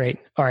 Okay, great.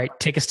 All right.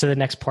 Take us to the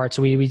next part.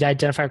 So we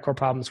identified core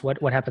problems.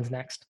 What happens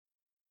next?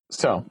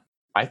 So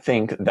I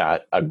think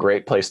that a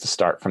great place to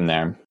start from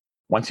there,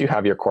 once you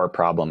have your core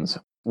problems,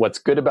 what's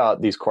good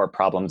about these core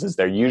problems is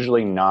they're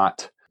usually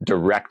not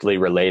directly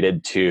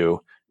related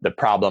to the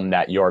problem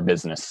that your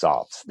business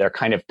solves. They're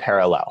kind of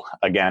parallel.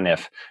 Again,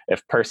 if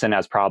person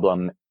has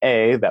problem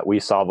A that we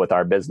solve with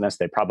our business,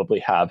 they probably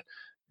have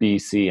B,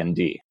 C, and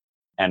D.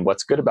 And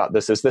what's good about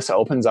this is this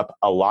opens up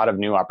a lot of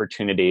new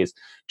opportunities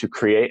to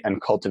create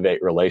and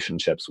cultivate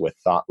relationships with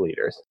thought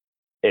leaders.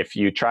 If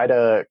you try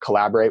to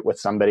collaborate with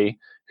somebody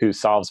who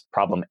solves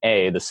problem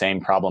A, the same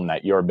problem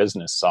that your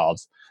business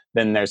solves,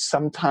 then there's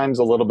sometimes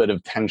a little bit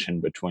of tension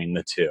between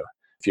the two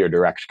if you're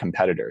direct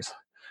competitors.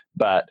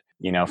 But,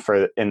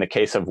 in the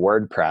case of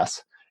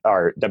WordPress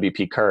or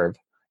WP Curve,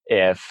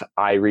 if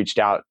I reached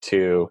out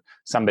to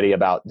somebody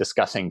about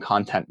discussing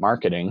content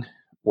marketing,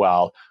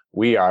 well,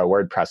 we are a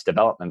WordPress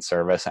development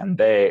service and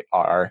they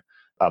are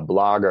a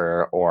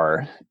blogger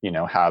or,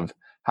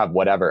 have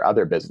whatever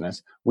other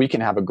business, we can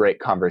have a great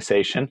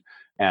conversation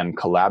and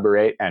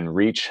collaborate and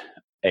reach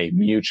a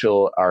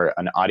mutual or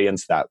an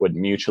audience that would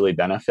mutually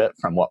benefit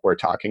from what we're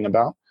talking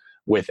about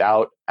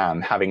without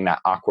having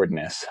that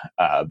awkwardness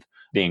of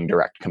being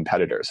direct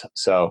competitors.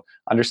 So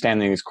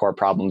understanding these core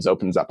problems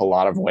opens up a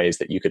lot of ways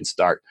that you can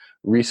start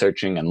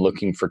researching and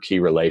looking for key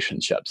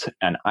relationships.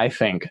 And I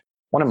think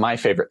one of my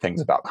favorite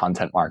things about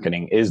content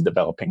marketing is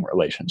developing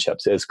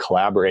relationships, is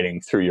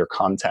collaborating through your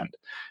content,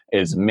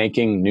 is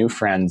making new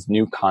friends,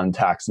 new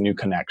contacts, new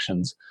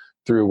connections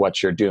through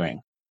what you're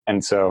doing.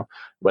 And so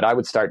what I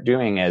would start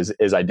doing is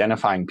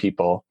identifying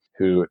people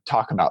who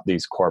talk about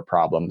these core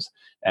problems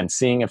and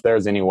seeing if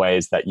there's any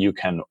ways that you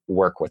can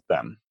work with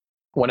them.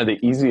 One of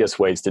the easiest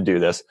ways to do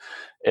this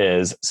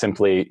is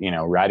simply,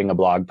 writing a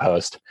blog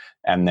post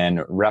and then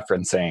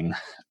referencing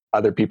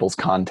other people's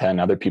content,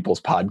 other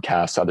people's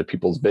podcasts, other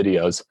people's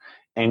videos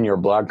in your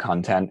blog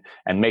content,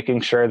 and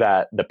making sure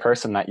that the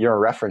person that you're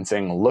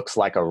referencing looks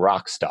like a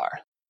rock star.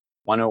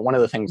 One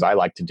of the things I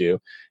like to do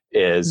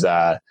is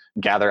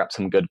gather up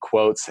some good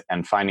quotes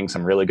and finding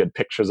some really good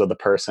pictures of the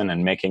person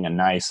and making a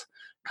nice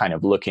kind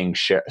of looking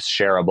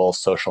shareable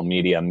social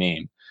media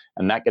meme.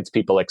 And that gets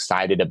people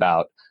excited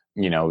about,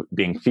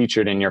 being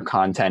featured in your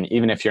content,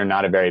 even if you're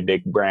not a very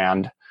big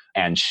brand,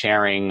 and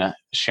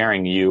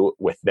sharing you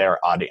with their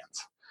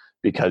audience,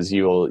 because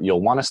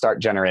you'll want to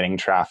start generating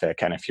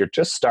traffic. And if you're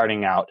just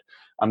starting out,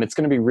 it's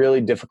going to be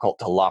really difficult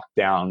to lock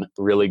down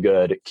really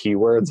good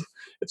keywords.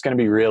 It's going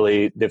to be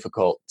really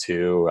difficult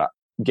to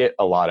get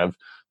a lot of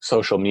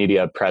social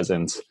media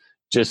presence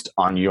just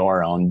on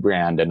your own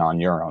brand and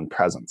on your own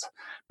presence.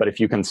 But if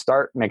you can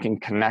start making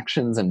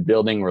connections and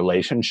building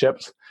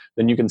relationships,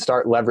 then you can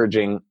start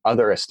leveraging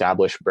other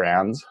established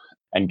brands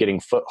and getting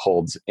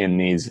footholds in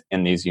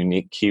these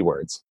unique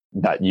keywords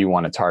that you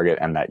want to target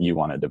and that you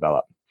want to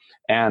develop.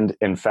 And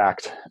in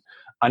fact,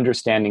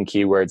 understanding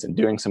keywords and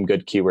doing some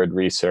good keyword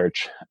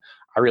research.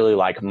 I really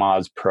like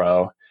Moz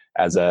Pro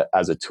as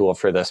a tool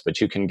for this,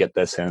 but you can get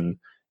this in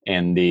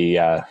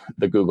the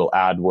Google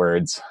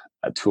AdWords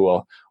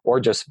tool, or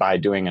just by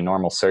doing a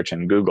normal search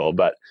in Google.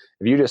 But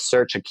if you just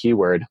search a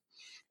keyword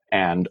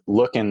and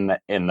look in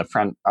the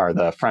front or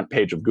the front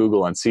page of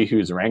Google and see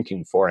who's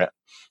ranking for it,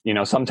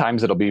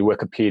 sometimes it'll be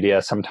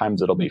Wikipedia,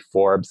 sometimes it'll be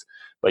Forbes,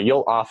 but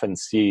you'll often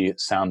see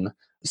some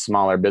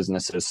smaller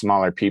businesses,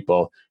 smaller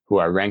people who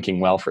are ranking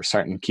well for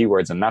certain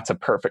keywords. And that's a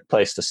perfect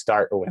place to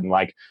start when,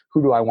 like,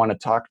 who do I want to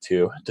talk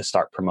to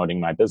start promoting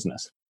my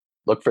business?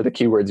 Look for the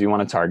keywords you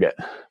want to target,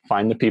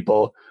 find the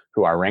people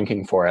who are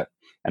ranking for it,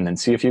 and then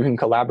see if you can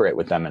collaborate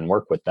with them and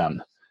work with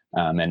them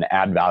and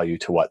add value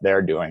to what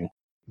they're doing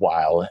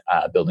while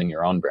building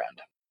your own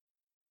brand.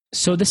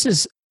 So this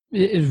is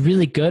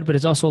really good, but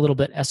it's also a little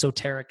bit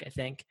esoteric, I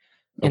think.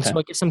 And so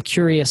I guess I'm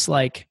curious,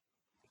 like,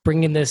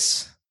 bringing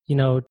this,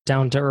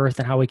 down to earth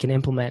and how we can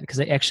implement, because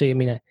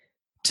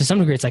to some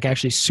degree, it's like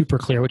actually super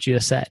clear what you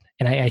just said.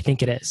 And I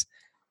think it is.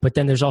 But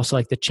then there's also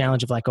like the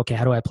challenge of like, okay,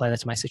 how do I apply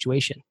that to my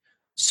situation?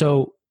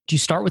 So do you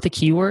start with the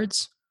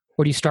keywords,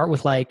 or do you start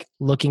with like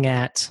looking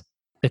at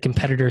the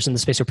competitors in the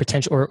space, or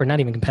potential, or not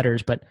even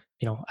competitors, but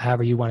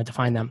however you want to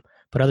define them,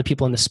 but other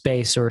people in the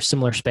space or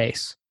similar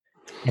space,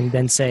 and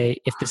then say,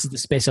 if this is the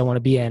space I want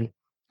to be in,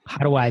 how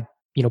do I,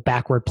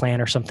 backward plan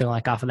or something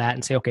like off of that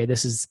and say, okay,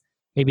 this is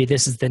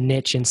the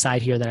niche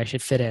inside here that I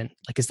should fit in.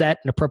 Like, is that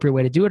an appropriate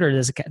way to do it, or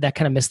does that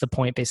kind of miss the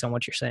point based on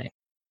what you're saying?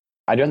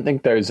 I don't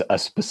think there's a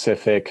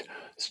specific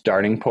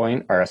starting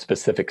point or a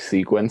specific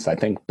sequence. I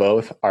think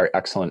both are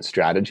excellent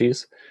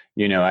strategies.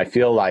 I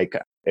feel like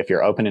if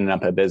you're opening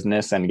up a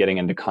business and getting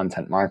into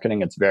content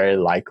marketing, it's very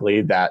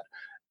likely that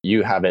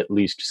you have at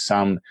least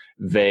some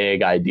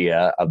vague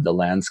idea of the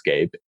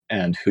landscape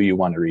and who you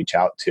want to reach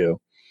out to.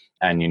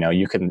 And,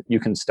 you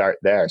can start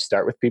there.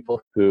 Start with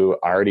people who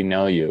already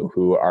know you,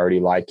 who already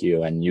like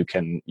you, and you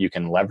can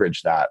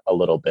leverage that a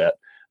little bit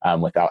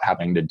without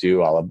having to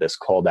do all of this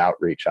cold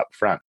outreach up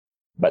front.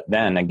 But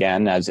then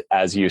again,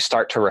 as you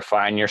start to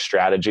refine your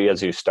strategy,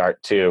 as you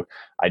start to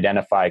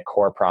identify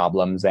core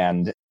problems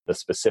and the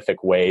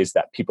specific ways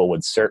that people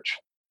would search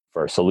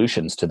for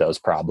solutions to those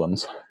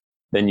problems,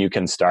 then you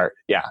can start,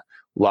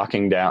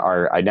 locking down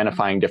or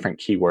identifying different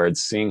keywords,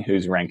 seeing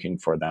who's ranking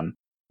for them.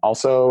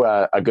 Also,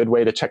 a good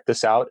way to check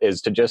this out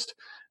is to just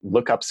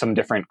look up some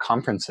different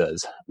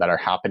conferences that are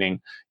happening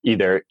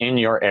either in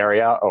your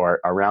area or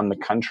around the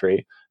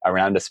country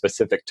around a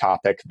specific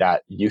topic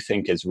that you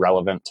think is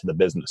relevant to the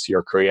business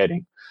you're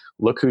creating.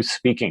 Look who's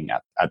speaking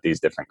at these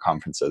different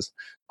conferences.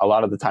 A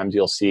lot of the times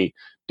you'll see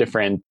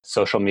different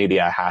social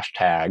media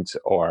hashtags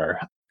or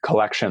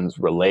collections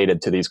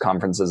related to these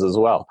conferences as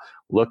well.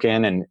 Look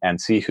in and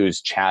see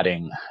who's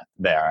chatting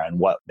there and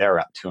what they're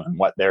up to and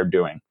what they're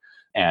doing.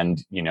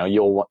 And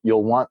you'll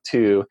want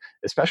to,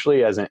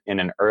 especially in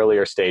an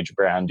earlier stage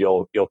brand,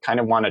 you'll kind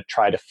of want to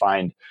try to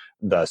find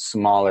the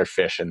smaller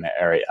fish in the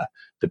area,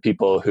 the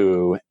people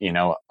who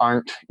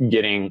aren't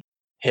getting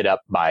hit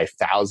up by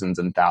thousands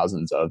and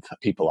thousands of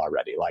people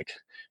already. Like,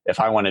 if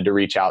I wanted to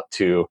reach out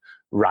to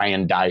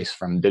Ryan Dice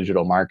from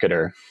Digital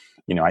Marketer,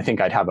 I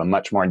think I'd have a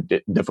much more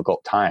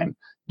difficult time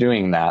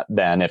doing that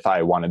than if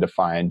I wanted to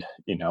find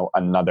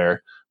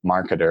another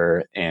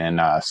marketer in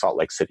Salt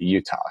Lake City,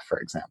 Utah, for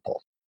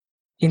example.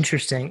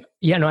 Interesting.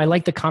 Yeah, no, I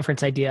like the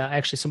conference idea.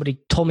 Actually, somebody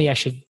told me I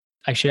should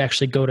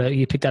actually go to,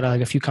 you picked out like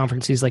a few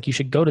conferences, like you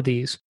should go to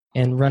these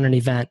and run an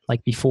event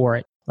like before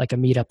it, like a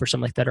meetup or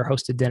something like that, or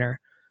host a dinner.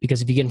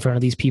 Because if you get in front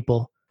of these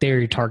people, they're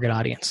your target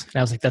audience. And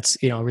I was like, that's,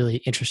 a really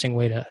interesting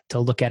way to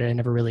look at it. I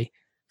never really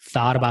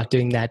thought about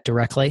doing that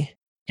directly.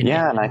 And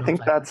I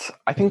think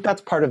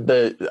that's part of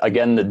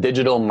the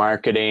digital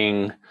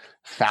marketing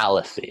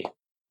fallacy,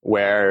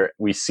 where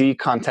we see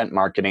content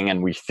marketing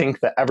and we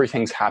think that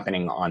everything's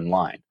happening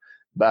online.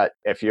 But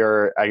if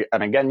you're,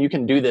 and again, you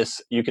can do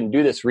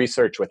this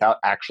research without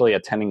actually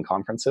attending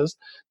conferences.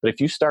 But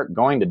if you start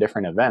going to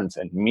different events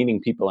and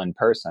meeting people in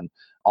person,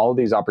 all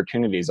these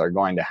opportunities are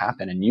going to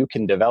happen, and you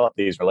can develop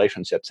these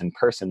relationships in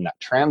person that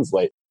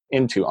translate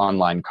into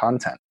online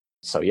content.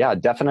 So yeah,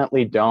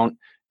 definitely don't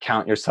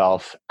count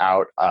yourself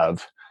out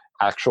of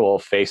actual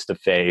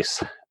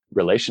face-to-face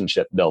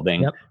relationship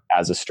building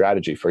as a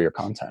strategy for your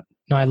content.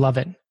 No, I love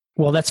it.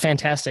 Well, that's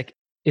fantastic.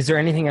 Is there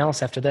anything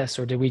else after this,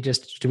 or did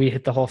we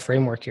hit the whole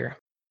framework here?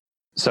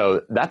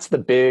 So I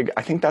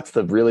think that's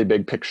the really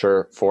big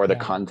picture for the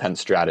content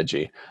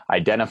strategy.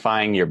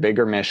 Identifying your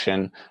bigger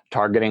mission,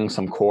 targeting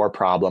some core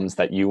problems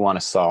that you want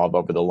to solve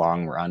over the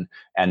long run,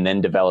 and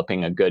then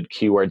developing a good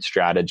keyword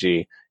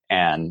strategy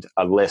and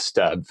a list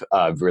of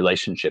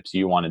relationships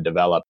you want to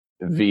develop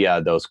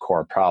via those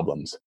core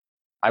problems.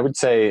 I would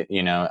say,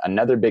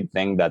 another big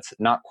thing that's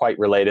not quite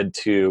related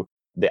to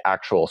the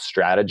actual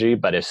strategy,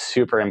 but is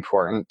super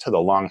important to the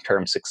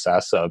long-term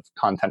success of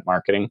content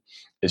marketing,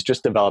 is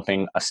just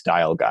developing a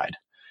style guide.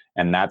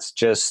 And that's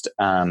just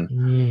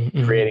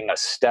creating a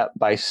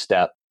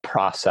step-by-step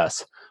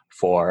process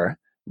for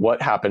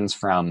what happens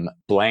from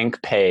blank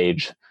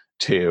page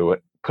to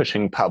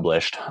pushing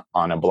published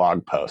on a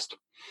blog post.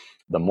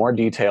 The more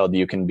detailed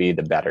you can be,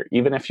 the better.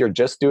 Even if you're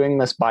just doing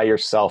this by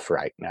yourself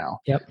right now,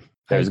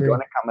 there's going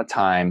to come a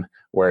time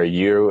where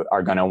you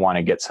are going to want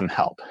to get some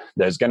help.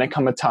 There's going to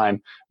come a time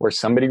where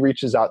somebody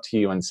reaches out to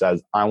you and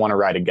says, I want to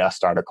write a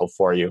guest article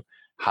for you.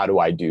 How do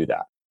I do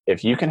that?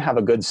 If you can have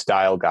a good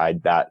style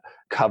guide that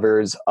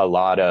covers a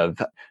lot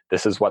of,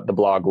 this is what the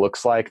blog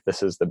looks like,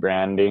 this is the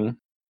branding,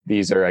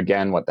 these are,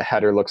 again, what the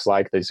header looks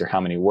like, these are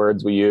how many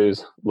words we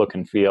use, look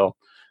and feel,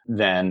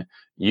 then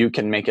you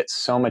can make it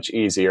so much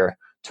easier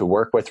to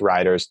work with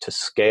writers to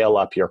scale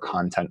up your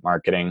content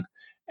marketing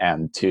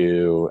and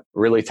to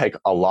really take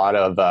a lot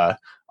of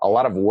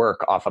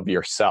work off of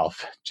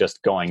yourself,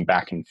 just going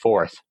back and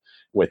forth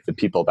with the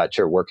people that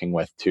you're working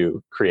with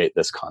to create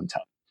this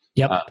content.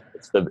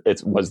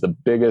 It was the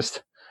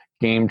biggest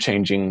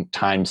game-changing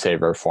time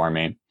saver for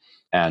me.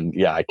 And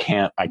yeah, I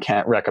can't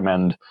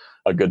recommend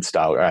a good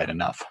style guide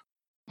enough.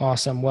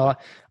 Awesome. Well,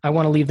 I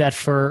want to leave that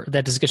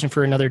discussion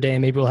for another day,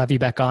 and maybe we'll have you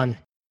back on.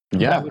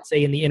 Yeah. I would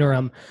say in the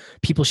interim,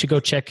 people should go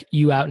check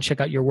you out and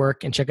check out your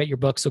work and check out your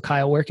book. So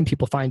Kyle, where can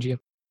people find you?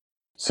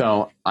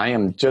 So I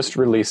am just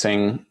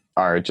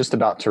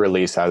about to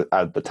release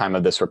at the time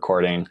of this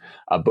recording,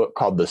 a book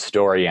called The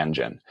Story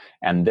Engine.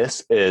 And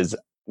this is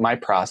my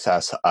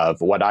process of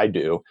what I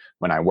do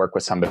when I work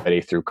with somebody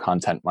through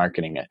content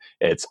marketing.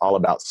 It's all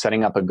about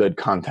setting up a good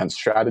content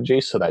strategy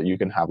so that you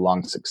can have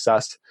long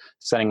success,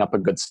 setting up a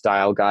good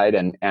style guide,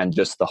 and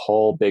just the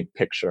whole big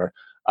picture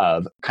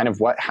of kind of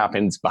what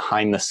happens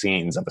behind the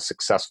scenes of a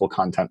successful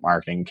content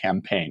marketing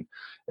campaign.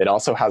 It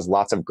also has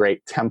lots of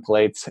great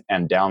templates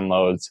and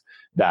downloads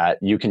that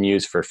you can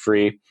use for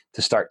free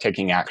to start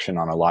taking action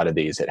on a lot of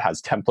these. It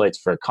has templates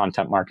for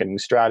content marketing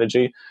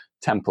strategy,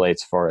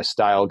 templates for a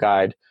style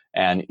guide,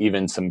 and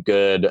even some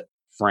good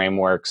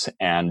frameworks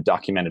and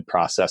documented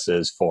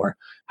processes for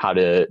how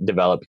to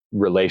develop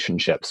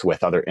relationships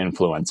with other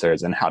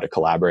influencers and how to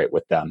collaborate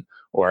with them,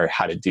 or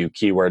how to do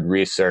keyword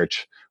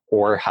research,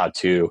 or how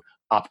to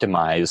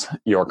optimize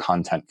your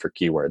content for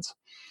keywords.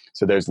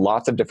 So there's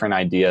lots of different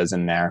ideas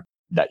in there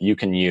that you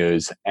can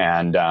use.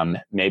 And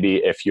maybe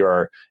if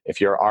you're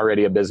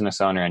already a business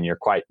owner and you're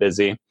quite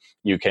busy,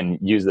 you can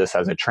use this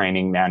as a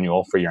training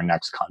manual for your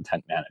next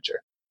content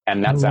manager.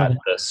 And that's at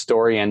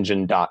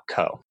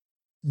thestoryengine.co.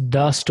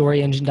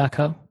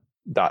 Thestoryengine.co?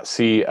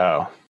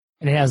 .co.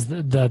 And it has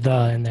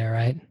the in there,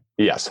 right?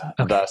 Yes,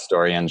 okay.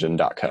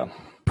 Thestoryengine.co.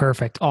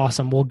 Perfect.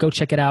 Awesome. Well, go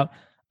check it out.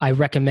 I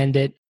recommend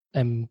it.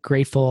 I'm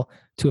grateful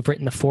to have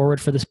written the foreword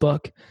for this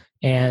book,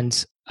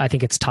 and I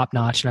think it's top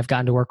notch. And I've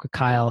gotten to work with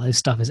Kyle. His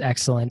stuff is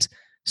excellent.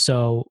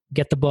 So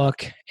get the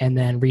book and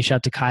then reach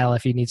out to Kyle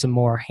if you need some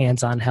more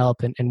hands-on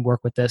help and work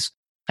with this.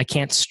 I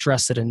can't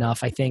stress it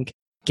enough. I think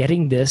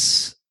getting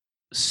this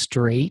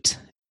straight,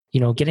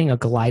 getting a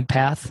glide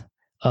path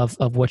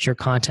of what your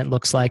content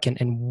looks like and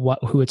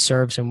who it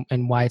serves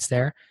and why it's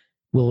there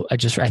will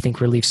I think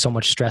relieve so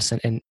much stress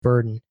and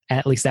burden.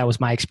 At least that was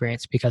my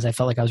experience, because I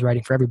felt like I was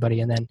writing for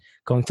everybody, and then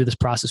going through this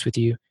process with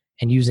you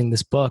and using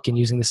this book and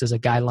using this as a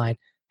guideline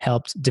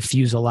helped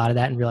diffuse a lot of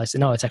that and realize that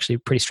no, it's actually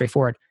pretty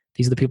straightforward.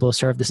 These are the people to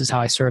serve. This is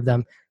how I serve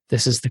them.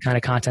 This is the kind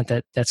of content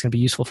that's going to be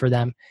useful for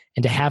them.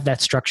 And to have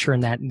that structure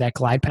and that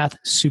glide path,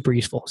 super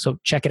useful. So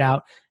check it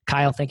out.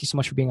 Kyle, thank you so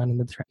much for being on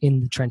In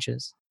the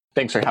Trenches.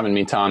 Thanks for having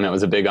me, Tom. It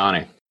was a big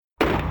honor.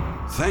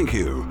 Thank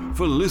you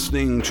for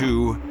listening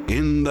to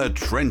In the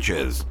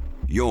Trenches.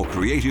 Your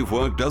creative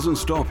work doesn't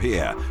stop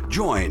here.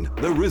 Join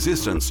the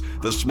Resistance,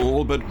 the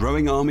small but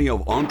growing army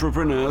of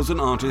entrepreneurs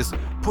and artists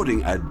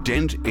putting a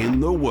dent in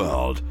the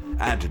world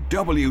at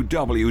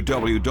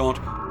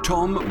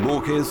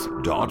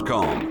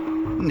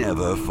www.tommorkes.com.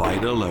 Never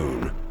fight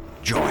alone.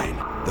 Join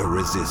the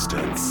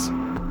Resistance.